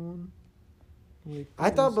Skies or someone. Like I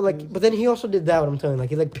thought, but Skies. but then he also did that. What I'm telling you, like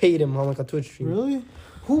he like paid him on like a Twitch stream. Really?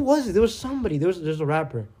 Who was it? There was somebody. There's a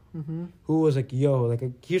rapper who was like, yo, like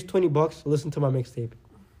here's $20. Listen to my mixtape.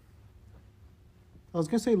 I was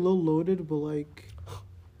gonna say Lil Loaded, but like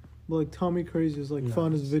Tommy Crazy is like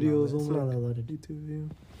found his videos on like Loaded. YouTube. Yeah.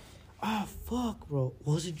 Ah, fuck, bro.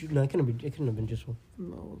 Was it you? No, it couldn't have been just one.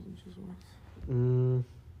 No, it wasn't just one.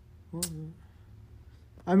 What was it?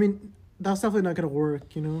 I mean, that's definitely not gonna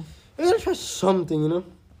work, you know. I gotta try something, you know.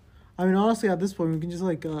 I mean, honestly, at this point, we can just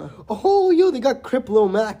like. Oh, yo, they got Crip Lil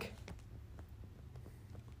Mac.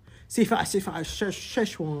 C5,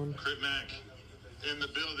 Szechuan. Crip Mac in the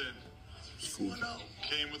building. What's going on?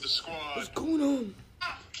 Came with the squad. What's going on?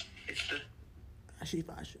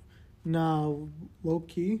 Nah, low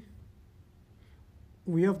key.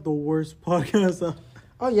 We have the worst podcast.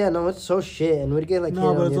 Oh yeah, no, it's so shit, and we'd get like.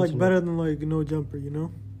 No, but it's like better than like No Jumper, you know.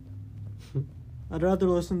 I'd rather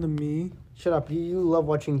listen to me. Shut up! You love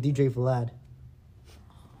watching DJ Vlad.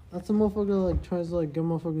 That's a motherfucker that like tries to like get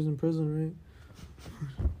motherfuckers in prison, right?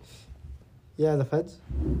 Yeah, the feds.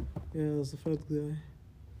 Yeah, that's the feds guy.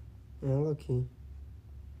 Yeah, low key.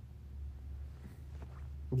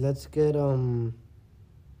 Let's get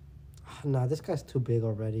Nah, this guy's too big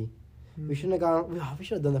already. We shouldn't have gone. We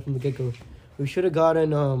should have done that from the get go. We should have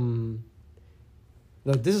gotten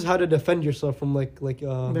Like this is how to defend yourself from like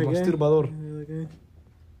masturbador. Yeah, that guy.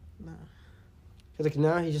 Nah. Cause like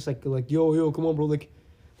now he's just like yo come on bro, like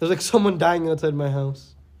there's like someone dying outside my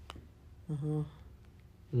house.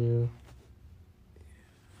 Yeah.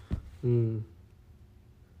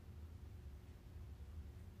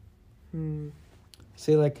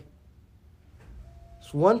 Say like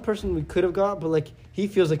it's one person we could have got, but like he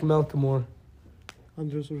feels like Malcolm Moore.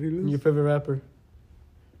 Andres Your Orhiles? favorite rapper.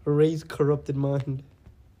 A raised corrupted mind.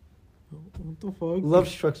 What the fuck? Love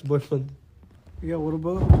Struck's boyfriend. Yeah, what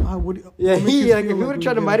about... Yeah, what makes he you like if feel we would have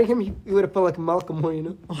tried to marry him, he would have felt like Malcolm Moore, you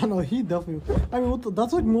know? Oh, no, he definitely... I mean,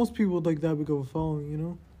 that's like most people with like that big of a following, you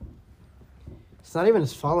know? It's not even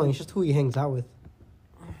his following, it's just who he hangs out with.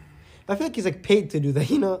 I feel like he's like paid to do that,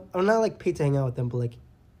 you know? I'm not like paid to hang out with them, but like...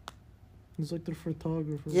 He's like their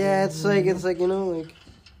photographer. Yeah, it's like, you know, like...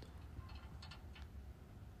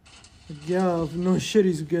 Yeah, no shit,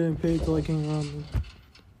 he's getting paid to like hang around them.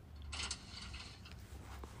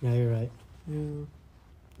 Yeah, you're right. Yeah.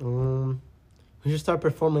 We should start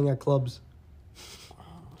performing at clubs.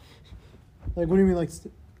 Like, what do you mean, like...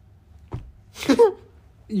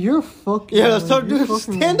 You're fucking... Yeah, let's start you're doing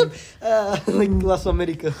fucking stand-up like Las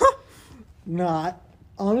Americas. Nah,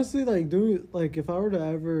 honestly, like, doing... Like, if I were to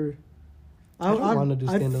ever... I don't want to do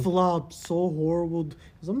I'd stand-up. flop so horrible.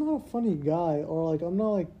 Because I'm not a funny guy. Or, like, I'm not,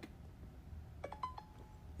 like...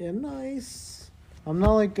 Yeah, nice. I'm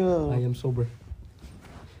not, like, I am sober.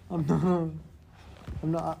 I'm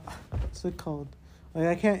not... What's it called? Like,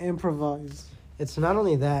 I can't improvise. It's not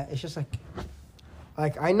only that, it's just like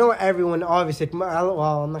I know everyone, obviously,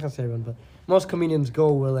 well, I'm not gonna say everyone, but most comedians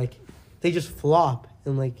go where, like, they just flop,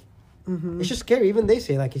 and, like, it's just scary. Even they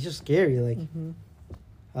say, like, it's just scary, like,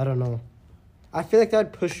 I don't know. I feel like that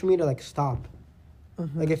would push me to, like, stop.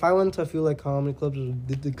 Like, if I went to a few, like, comedy clubs or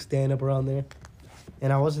did, like, stand-up around there,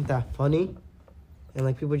 and I wasn't that funny, and,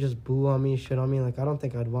 like, people just boo on me, shit on me, like, I don't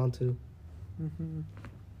think I'd want to.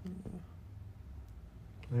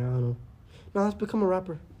 Yeah, I don't know. No, let's become a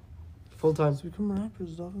rapper. Full time. Let's become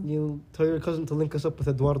rappers, dog. You tell your cousin to link us up with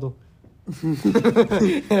Eduardo. You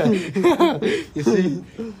see?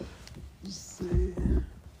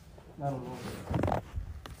 I don't know. My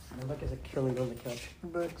back is like curling on the couch.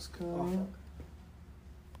 Back's coming.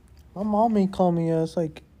 My mom may call me. It's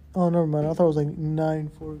like, oh, never mind. I thought it was like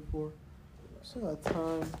 9:44. Still got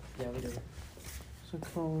time. Yeah, we do. So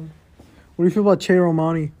calm. What do you feel about Che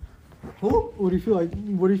Romani? Who? What do you feel like?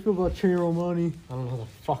 What do you feel about Che Romani? I don't know who the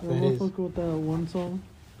fuck The that is. motherfucker with that one song,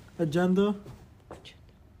 Agenda.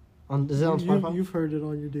 Is it on Spotify? You've heard it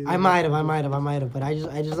on your daily. I might have, but I just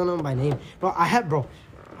don't know him by name. Bro, I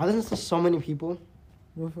listen to so many people.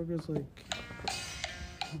 Motherfucker's like,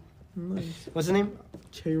 nice. What's his name?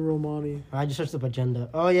 Che Romani. I just searched up Agenda.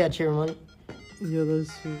 Oh yeah, Che Romani. Yeah,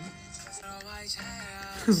 that's it.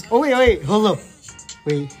 Oh wait, hold up.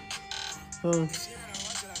 Wait. Oh.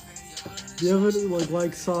 Do you have any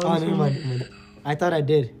like songs? Oh, never mind, never mind. I thought I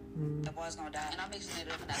did. The boy's gonna die, and I'm mixing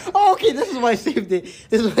it up. And Oh, okay. This is why I saved it.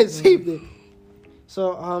 This is why I saved it.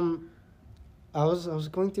 So I was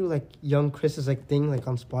going through like Young Chris's like thing like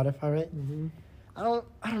on Spotify, right? Mm-hmm. I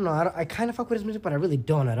don't know. I kind of fuck with his music, but I really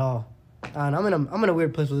don't at all. And I'm in a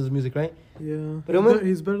weird place with his music, right? Yeah, But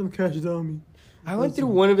he's better than Cash Dummy. I went through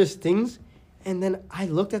one of his things, and then I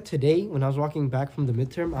looked at today when I was walking back from the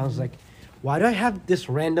midterm. I was like, why do I have this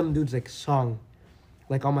random dude's like song,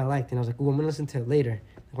 like on my liked? And I was like, oh, I'm gonna listen to it later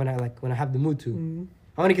when I have the mood to. Mm-hmm.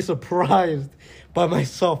 I want to get surprised by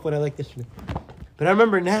myself when I like this shit. But I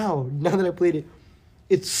remember now that I played it,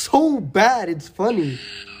 it's so bad. It's funny.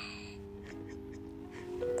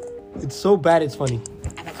 It's so bad. It's funny.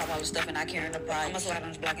 I'm gonna call all the stuff and I carry the pride. I'm gonna slide on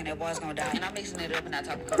this block and that boy's gonna die. And I'm mixing it up and I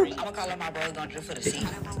talk Korean. I'm gonna call all my brothers, gonna drift for the scene. And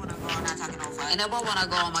that boy wanna go, I'm not talking no fight. And that boy wanna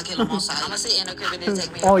go, I'm gonna kill him on sight. I'm gonna sit in the crib and then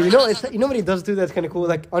take me. Oh, you know what he does do that's kind of cool?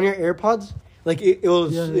 Like on your AirPods, like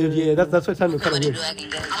that's what sounded kind of weird. I'm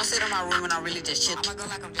gonna sit in my room and I'm really just chill. I'm gonna go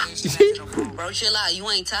like I'm doing shit. Bro, chill out. You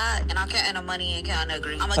ain't tired. And I'm counting the money and counting the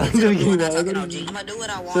green. I'm gonna get to the blue and not talking no G. I'm gonna do what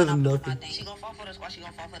I want. I'm doing my thing. She gonna fall for the squad. She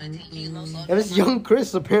gonna fall for the team. She's low so. And it's Young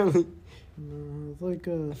Chris apparently. No, it's like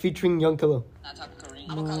Featuring Young Kilo. Not talking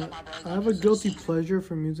Korean. I'm gonna call all my brothers. I have a guilty pleasure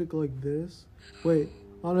for music like this. Wait,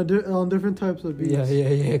 on different types of beats. Yeah.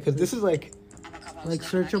 Because this is like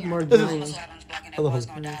Search up Margiela. Hello.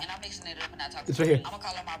 It's right here. I'm gonna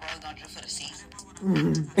call all my brothers, gonna drift for the season.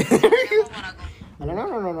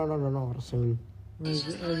 No. Soon. I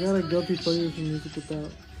got a guilty pleasure for music with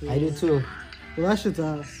that. I do too. Well, that shit's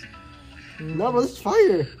ass. No, bro, this is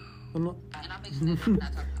fire. I'm not,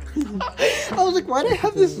 I was like, why do I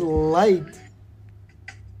have this light?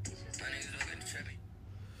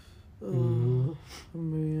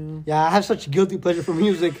 man. Yeah, I have such guilty pleasure for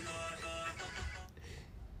music.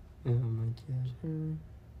 Oh my god.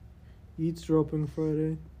 Eats dropping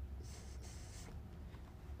Friday.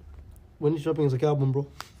 When he's dropping his like album, bro?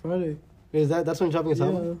 Friday. That's when he's dropping his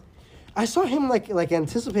album? I saw him like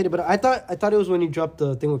anticipated, but I thought it was when he dropped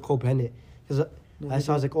the thing with Cole Bennett. Because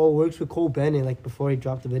I was like, oh, it works with Cole Bennett, like before he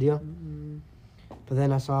dropped the video. Mm-hmm. But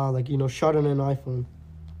then I saw like, shot on an iPhone.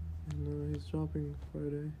 No, he's dropping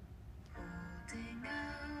Friday.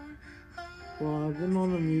 Well, I've been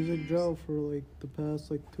on a music drought for like the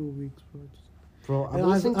past like 2 weeks, bro. Bro, I'm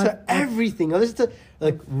listening to everything. I listen to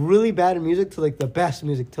like really bad music to like the best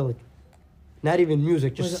music to like not even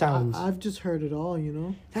music, just sounds. I've just heard it all, you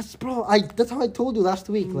know. That's that's how I told you last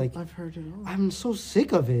week. Like I've heard it all. I'm so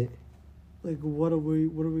sick of it. Like what are we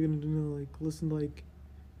gonna do now? Like listen to like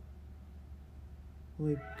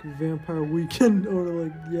Vampire Weekend or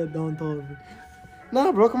like Don Toliver.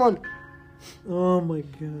 Nah, bro, come on. Oh my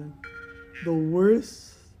god, the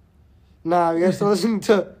worst. Nah, you guys start listening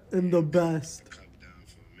to and the best.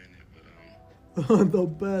 The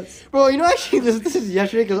best. Bro, actually, this is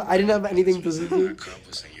yesterday because I didn't have anything to listen to.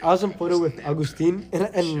 I was on photo with Agustin,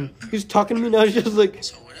 and he's talking to me now. He's just like,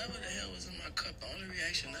 So whatever the hell was in my cup, the only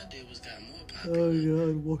reaction I did was got more Oh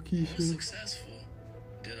popular. god, More Waukesha. successful.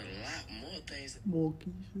 Did a lot more things.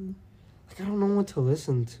 Waukesha. I don't know what to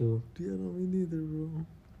listen to. Yeah, no, me neither, bro.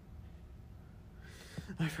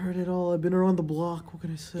 I've heard it all. I've been around the block. What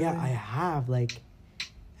can I say? Yeah, I have like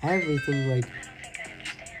everything. Like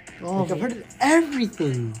all I've of heard it.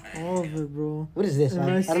 everything. All of it, bro. What is this? And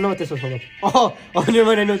I I don't know what this was. Hold up. Oh, never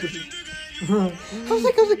mind. I know what this is. I was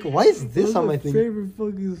like, why is this That's on my my thing? favorite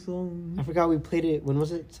fucking song. I forgot we played it. When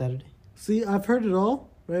was it? Saturday. See, I've heard it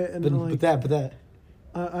all, right? And But that.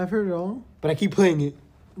 I've heard it all. But I keep playing it.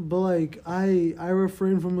 But like, I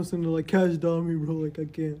refrain from listening to like Cash Dummy, bro. Like, I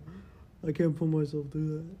can't put myself through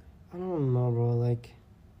that. I don't know, bro. Like,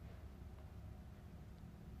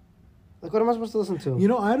 what am I supposed to listen to? You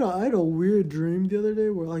know, I had a weird dream the other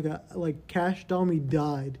day where like Cash Dummy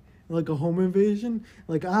died in like a home invasion.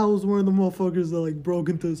 Like I was one of the motherfuckers that like broke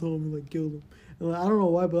into his home and like killed him. And like, I don't know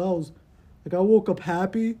why, but I woke up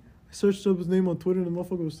happy. I searched up his name on Twitter and the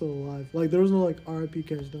motherfucker was still alive. Like there was no like R.I.P.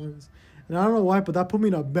 Cash Dummy. And I don't know why, but that put me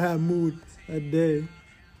in a bad mood that day.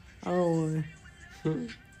 I don't know why.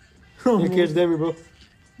 You Cash Dummy, bro.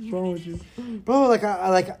 What's wrong with you? Bro, like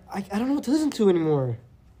I don't know what to listen to anymore.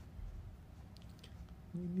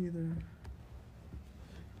 Me neither.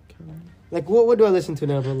 Like what do I listen to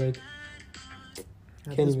now, bro? Like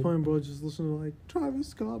At Can't this even- point, bro, just listen to like Travis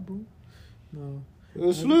Scott, bro. No.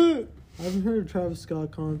 it's lit. I haven't heard a Travis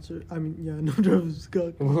Scott concert. I mean, yeah, no Travis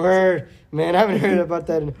Scott concert. Word, man, I haven't heard about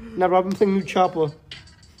that. Nah, bro, I've been playing new Chopper.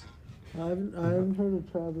 I haven't heard a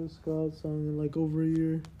Travis Scott song in like over a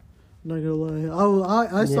year. I'm not gonna lie.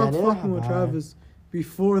 I stopped neither fucking have with I. Travis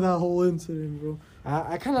before that whole incident, bro.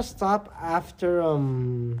 I kind of stopped after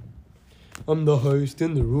I'm the host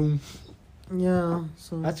in the room. Yeah.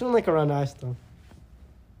 So That's when like around ice though.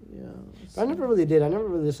 yeah. I never really did. I never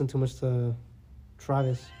really listened too much to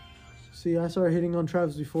Travis. See, I started hitting on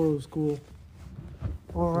Travis before it was cool.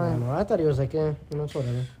 All right. No, I thought he was like, it's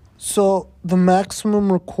whatever. So the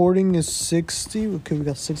maximum recording is 60. Okay, we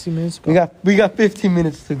got 60 minutes. We got 15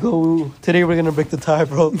 minutes to go. Today we're gonna break the tie,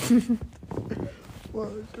 bro.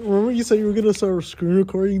 Remember you said you were gonna start screen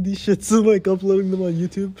recording these shits and like uploading them on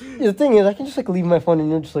YouTube? Yeah, the thing is, I can just like leave my phone and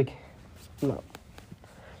you're just like, no.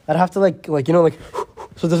 I'd have to like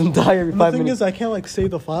so it doesn't die every 5 minutes. The thing is, I can't like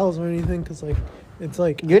save the files or anything because like it's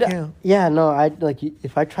like Yeah, no, I like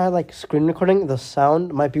if I try like screen recording, the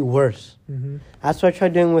sound might be worse. Mm-hmm. That's what I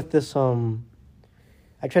tried doing with this.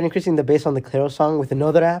 I tried increasing the bass on the Claro song with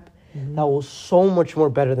another app. Mm-hmm. That was so much more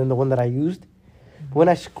better than the one that I used. But when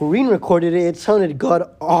I screen recorded it, it sounded god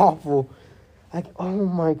awful. Like, oh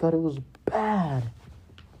my god, it was bad.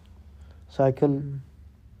 So I couldn't.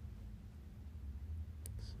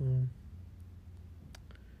 So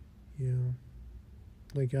yeah,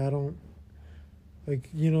 like I don't like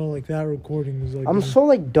like that recording was like I'm so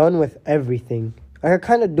like done with everything. Like I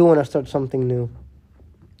kind of do when I start something new.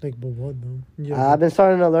 like, but what though? Yeah, I've been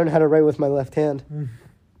starting to learn how to write with my left hand.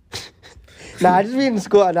 Nah, I just be in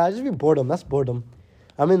school. Nah, I just be boredom. That's boredom.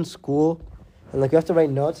 I'm in school, and like you have to write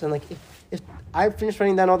notes, and like if I finish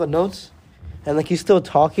writing down all the notes, and like he's still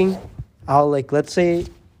talking, I'll like let's say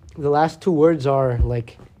the last 2 words are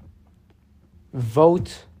like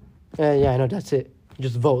vote. Yeah, I know that's it.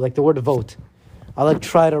 Just vote, like the word vote. I'll like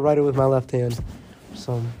try to write it with my left hand.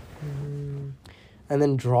 So, and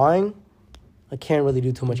then drawing, I can't really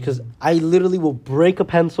do too much because I literally will break a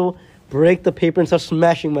pencil, break the paper, and start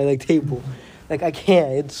smashing my like table. Like I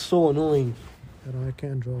can't. It's so annoying. I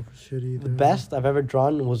can't draw for shit either. The best I've ever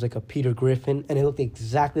drawn was like a Peter Griffin, and it looked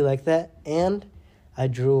exactly like that. And I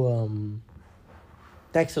drew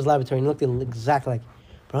Dexter's Laboratory, and it looked exactly like.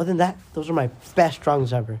 But other than that, those are my best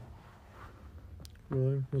drawings ever.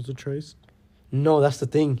 Really? Was it traced? No, that's the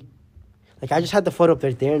thing. Like I just had the photo up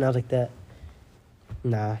right there, and I was like that.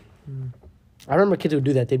 Nah. I remember kids would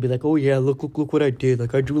do that. They'd be like, "Oh yeah, look what I did.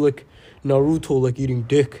 Like I drew like Naruto like eating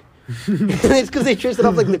dick." It's because they traced it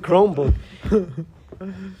off like the Chromebook.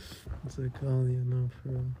 It's like, oh yeah, no, for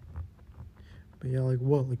real. But yeah, like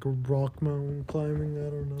what? Like a rock mountain climbing? I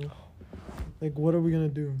don't know. Like what are we gonna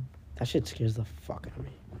do? That shit scares the fuck out of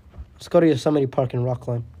me. Let's go to Yosemite Park and rock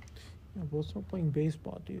climb. Yeah, we'll start playing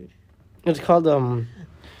baseball, dude. It's called No,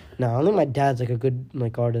 only my dad's like a good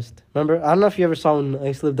like artist. Remember? I don't know if you ever saw when I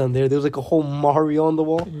used to live down there. There was like a whole Mario on the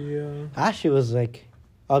wall. Yeah. That shit was like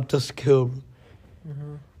up to skill.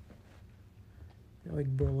 Yeah, like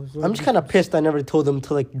bro, I'm just kind of pissed I never told them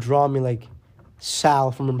to like draw me like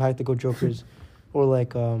Sal from Impractical Jokers, or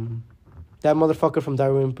like that motherfucker from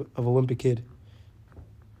Diary of a Wimpy Kid.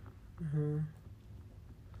 I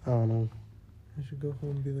don't know. I should go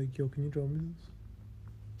home and be like, yo, can you draw me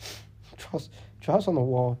this? Draw us on the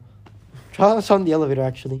wall. Draw us on the elevator,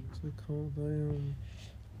 actually. It's like, oh,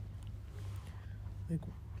 like,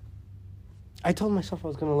 I told myself I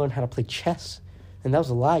was going to learn how to play chess. And that was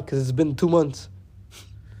a lie, because it's been 2 months.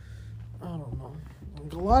 I don't know.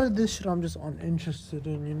 Like, a lot of this shit I'm just uninterested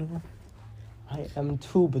in, you know? I am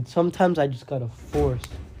too, but sometimes I just got to force.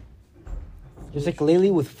 Just like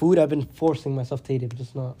lately with food, I've been forcing myself to eat it, but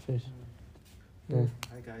just not fish. Yeah.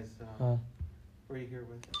 Hi guys, Huh. where are you here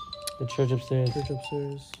with? The church upstairs. Church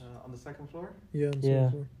upstairs. On the second floor? Yeah, on the Yeah.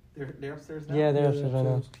 second floor. They're upstairs now? Yeah, they're Yeah, upstairs right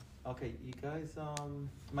now. upstairs. Okay, you guys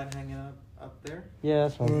mind hanging out up there? Yeah,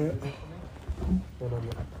 that's fine. Alright. Do that for me?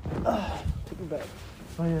 Take it back.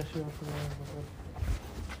 Oh, yeah, sure. I forgot about that.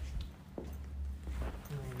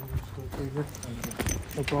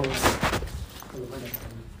 No problem.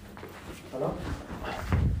 Hello?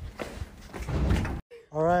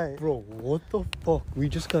 Alright. Bro, what the fuck? We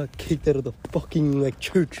just got kicked out of the fucking like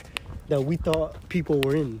church that we thought people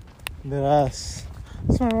were in. Dead ass.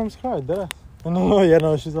 That's my mom's car, dead ass. No, yeah,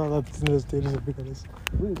 no, she's not allowed to do this. They just pick on us.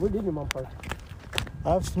 Where did your mom park?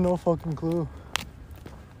 I have no fucking clue.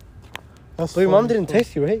 That's So your mom funny didn't as fuck.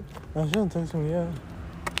 text you, right? No, she didn't text me, yeah.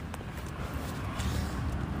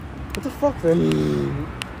 What the fuck, then?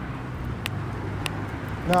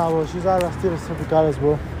 Nah, well, she's out of state certificate,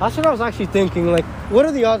 bro. That's what I was actually thinking. Like, what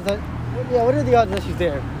are the odds that? Yeah, what are the odds that she's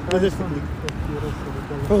there? Realistically.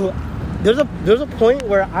 Bro, there's a point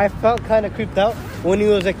where I felt kind of creeped out when he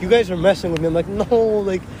was like, "You guys are messing with me." I'm like, "No,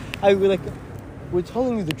 like, we're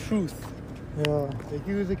telling you the truth." Yeah. Like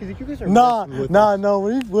he was like, "You guys are Nah, messing with us." no.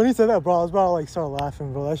 When he said that, bro, I was about to like start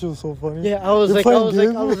laughing, bro. That shit was so funny. Yeah, I was You're like, playing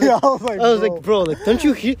games? Yeah, I was like, bro, like, didn't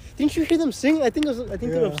you hear them sing? I think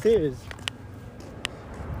they're upstairs.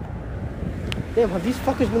 Damn, have these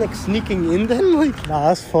fuckers been like sneaking in then? Like, Nah,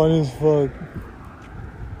 that's funny as fuck.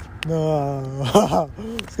 Nah.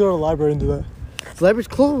 Let's go to the library and do that. the library's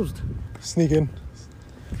closed. Sneak in.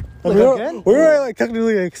 Like, we again? were like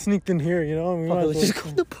technically like sneaked in here, you know? We Fuck might it, as let's just go well-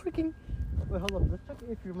 to the parking. Wait, hold on. Let's check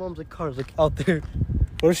if your mom's like car's like out there.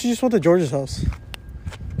 What if she just went to George's house?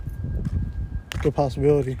 Good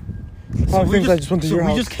possibility. I we just went to your we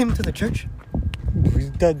house. just came to the church.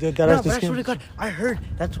 That No, ass but I just swear came. to God, I heard.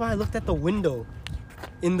 That's why I looked at the window.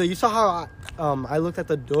 You saw how I looked at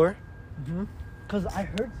the door? Mhm. Cause I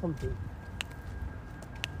heard something.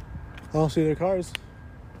 I don't see their cars.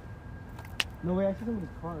 No way, I see somebody's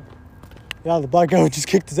car. Yeah, the black guy who just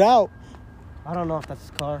kicked us out. I don't know if that's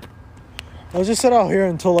his car. I was just sit out here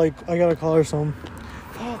until like I got a call or something.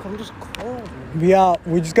 Fuck, I'm just cold. Yeah,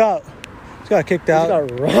 we just got kicked I out.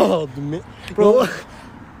 just got robbed, man. Bro.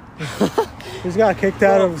 We just got kicked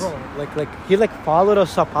out of. Bro, like he like followed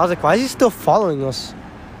us up. I was like, why is he still following us?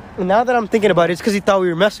 And now that I'm thinking about it, it's because he thought we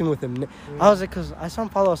were messing with him. I was like, because I saw him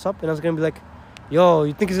follow us up, and I was gonna be like, yo,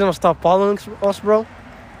 you think he's gonna stop following us, bro?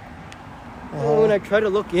 And when I tried to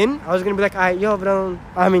look in, I was gonna be like, alright, yo,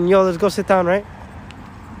 let's go sit down, right?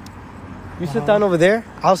 You sit down over there,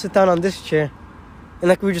 I'll sit down on this chair. And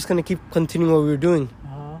like we were just gonna keep continuing what we were doing.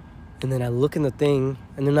 And then I look in the thing,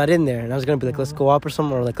 and they're not in there. And I was gonna be like, let's go up or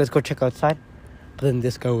something, or like, let's go check outside. But then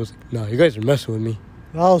this guy was like, no, you guys are messing with me.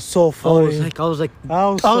 That was so funny. I was like, That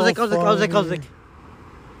was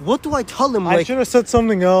what do I tell him? I Like, should have said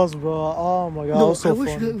something else, bro. Oh my god, that no, was so I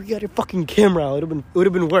wish funny. we got a fucking camera. It would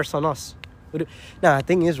have been worse on us. Nah, the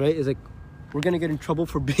thing is, right, is like, we're gonna get in trouble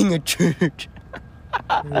for being a church.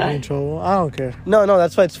 You're in trouble. I don't care. No,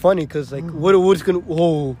 that's why it's funny, because like, what's gonna,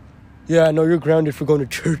 oh, yeah, no, you're grounded for going to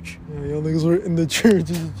church. Yeah, yo, niggas were in the church.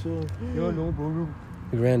 Yeah, no, bro.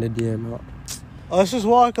 Grounded, yeah, no. Let's just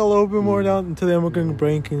walk a little bit more down to the immigrant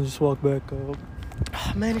break and just walk back up.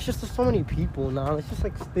 Oh, man, it's just there's so many people now. Let's just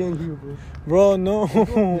like stay in here, bro. Bro, no.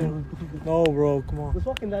 No, bro, come on. Let's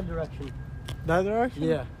walk in that direction. That direction?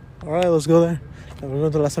 Yeah. Alright, let's go there. Yeah, we're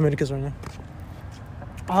going to Las Americas right now.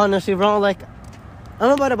 Honestly, bro, like,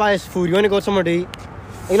 I'm about to buy us food. You want to go somewhere to eat?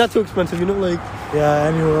 Like, not too expensive, you know, like. Yeah,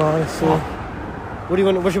 anywhere, honestly. What do you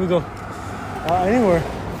want? Where should we go? Anywhere.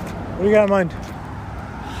 What do you got in mind?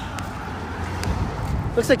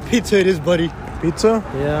 Looks like pizza it is, buddy. Pizza?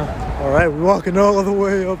 Yeah. Alright, we're walking all the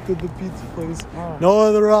way up to the pizza place. No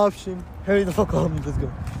other option. Hurry the fuck up. Let's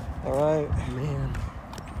go. Alright. Man.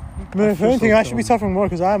 Man, if feel anything, so I should be dumb. suffering more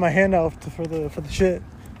because I have my hand out for the shit.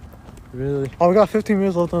 Really? Oh, we got 15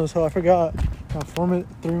 minutes left on this hill. I forgot. Got 3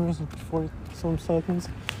 minutes and 40 some seconds.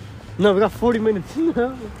 No, we got 40 minutes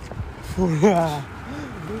now. Yeah.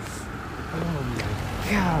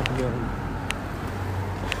 God, man.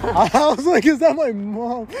 I was like, is that my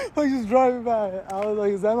mom? Like, just driving by. I was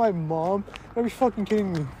like, is that my mom? Are you fucking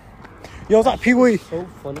kidding me? Yo, it's like Pee Wee. So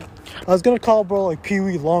funny. I was gonna call bro like Pee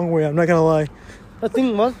Wee long way. I'm not gonna lie. The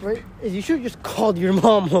thing was, right, is you should have just called your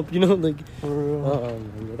mom up, you know, like. For real.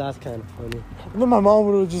 Man, that's kind of funny. And then my mom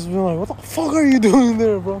would have just been like, what the fuck are you doing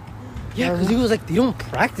there, bro? Yeah, because he was like, they don't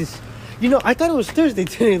practice. You know, I thought it was Thursday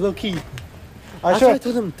today, low key. That's why I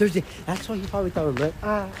told him Thursday. That's why he probably thought it was like,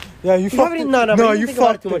 Yeah, you fucked probably- it. no, but no, you you think about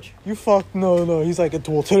it fucked too it. much. You fucked. No. He's like,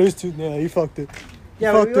 well, today's too. Yeah, you fucked it.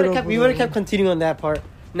 Yeah, fucked we would have kept continuing on that part.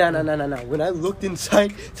 No. When I looked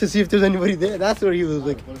inside to see if there's anybody there, that's where he was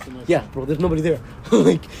like, yeah, bro, there's nobody there.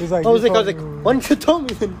 Like, He's like, I was you like, fucking- why didn't you tell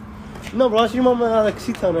me then? No, bro, I see your mom like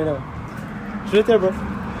Seatown right now. She's right there, bro.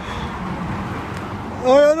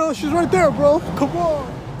 Oh yeah, no, she's right there, bro. Come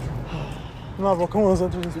on. No, bro, come on, let's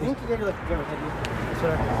enter this. You think you get like a driver's ed?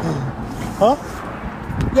 That's what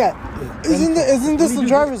Huh? Yeah. Isn't this the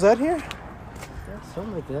driver's ed here? Yeah,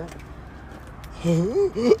 something like that.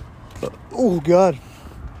 Oh god,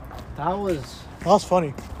 That was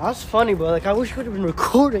funny. funny, but like I wish we would have been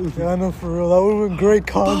recording. Yeah, I know, for real. That would have been great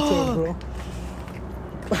content, bro.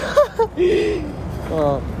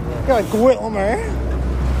 Oh, You're like, Whitmer.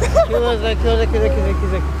 he was like,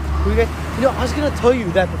 we got, you know, I was gonna tell you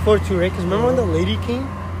that before too, right? Because remember when the lady came?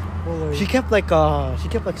 She kept like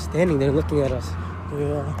standing there looking at us.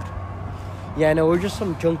 Yeah. Yeah, I know, we're just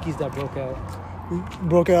some junkies that broke out.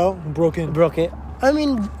 Broke in. Broke it. I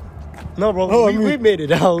mean, no, bro, Oh, we made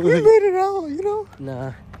it out. We Like, made it out, you know?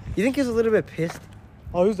 nah. You think he's a little bit pissed?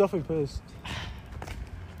 Oh, he was definitely pissed.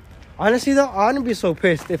 Honestly, though, I wouldn't be so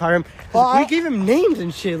pissed if I remember. Well, We I- gave him names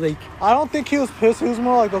and shit, like. I don't think he was pissed. He was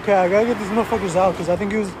more like, okay, I gotta get these motherfuckers out because I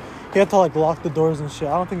think he had to like lock the doors and shit.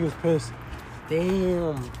 I don't think he was pissed.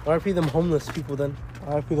 Damn. RP them homeless people then.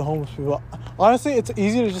 RIP the homeless people. Honestly, it's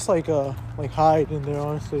easy to just like hide in there.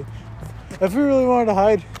 Honestly, if we really wanted to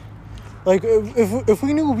hide, Like, if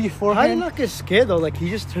we knew How did you beforehand... not get scared, though? Like, he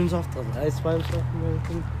just turns off the lights by himself and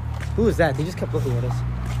everything. Who was that? They just kept looking at us.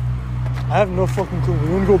 I have no fucking clue.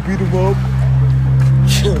 We're gonna go beat him up.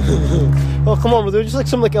 Oh, come on, bro. They're just like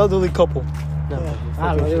some, like, elderly couple. No, Yeah,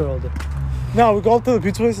 I don't know. They were older. No, we go up to the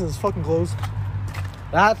pizza place and it's fucking closed.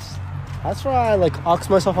 That's why I, like, ox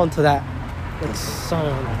myself onto that. Like, son.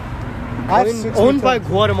 I have Owned by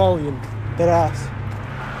Guatemalan. That ass.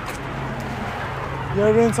 You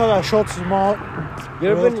ever been inside that Schultz Mall? You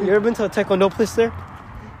ever been to a taekwondo place there?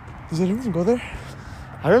 Does anyone go there?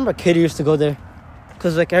 I remember a kid who used to go there.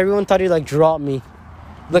 Because, like, everyone thought he'd, like, drop me.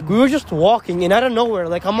 Like, we were just walking, and out of nowhere,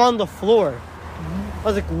 like, I'm on the floor. I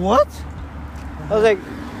was like, what? I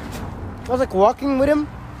was like walking with him,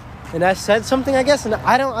 and I said something, I guess, and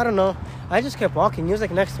I don't know. I just kept walking. He was,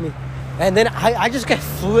 like, next to me. And then I just got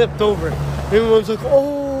flipped over. Everyone was like,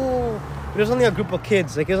 oh. It was only a group of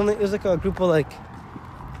kids. Like, it was like a group of, like,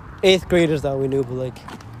 8th graders that we knew, but, like,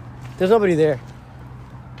 there's nobody there.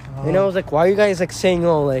 And I was like, why are you guys, like, saying,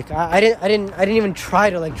 oh, like, I didn't even try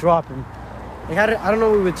to, like, drop him. Like, I don't know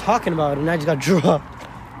what we were talking about, and I just got dropped.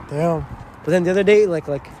 Damn. But then the other day, like,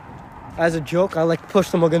 as a joke, I, like,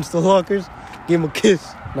 pushed him against the lockers, gave him a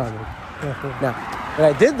kiss. No. What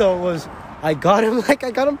I did, though, was I got him,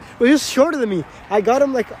 well, he was shorter than me. I got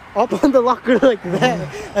him, like, up on the locker like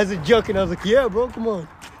that as a joke, and I was like, yeah, bro, come on.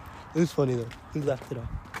 It was funny, though. He laughed it off.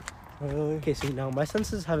 Really? Okay, so now my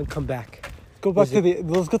senses haven't come back. Go back to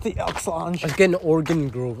let's get the Elks Lounge. Let's get an Oregon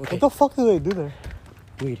Grove. Okay. What the fuck do they do there?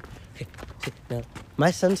 Weed. Okay. See, now, my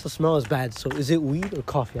sense of smell is bad, so is it weed or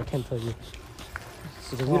coffee? I can't tell you.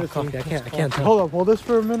 Is it weed or coffee? I can't tell. Hold up, hold this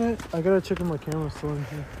for a minute. I gotta check if my camera's still in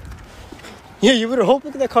here. Yeah, you better hope.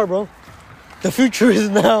 Look at that car, bro. The future is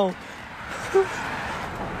now.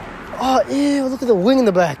 Oh, ew, look at the wing in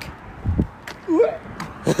the back.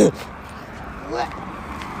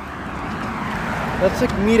 That's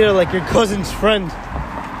like me to, like, your cousin's friend.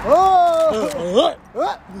 Oh!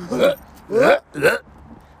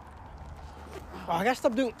 I gotta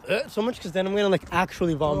stop doing so much because then I'm gonna, like,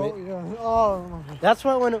 actually vomit. Oh, yeah. Oh. That's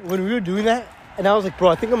why when we were doing that, and I was like, bro,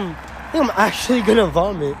 I think I'm actually gonna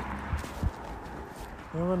vomit.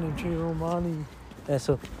 Yeah,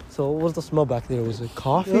 so what was the smell back there? Was it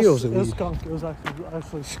coffee or was it weed? It was skunk. It was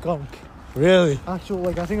actually skunk. Really? Actually,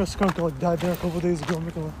 like, I think a skunk like died there a couple days ago.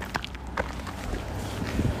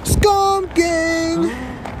 Scum gang!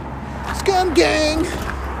 Scum gang!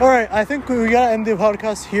 Alright, I think we gotta end the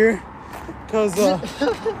podcast here. Cause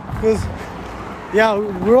yeah,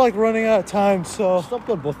 we're like running out of time, so. Stop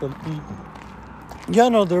with both of them. Yeah,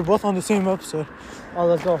 no, they're both on the same episode. Oh,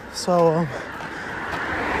 let's go. So,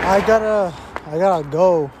 I gotta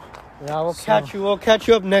go. Yeah, we'll catch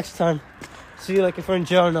you up next time. See you, like, if we're in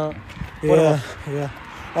jail or not. Yeah.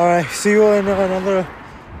 Alright, see you in another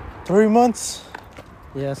 3 months.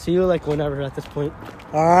 Yeah, see you, like, whenever at this point.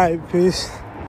 Alright, peace.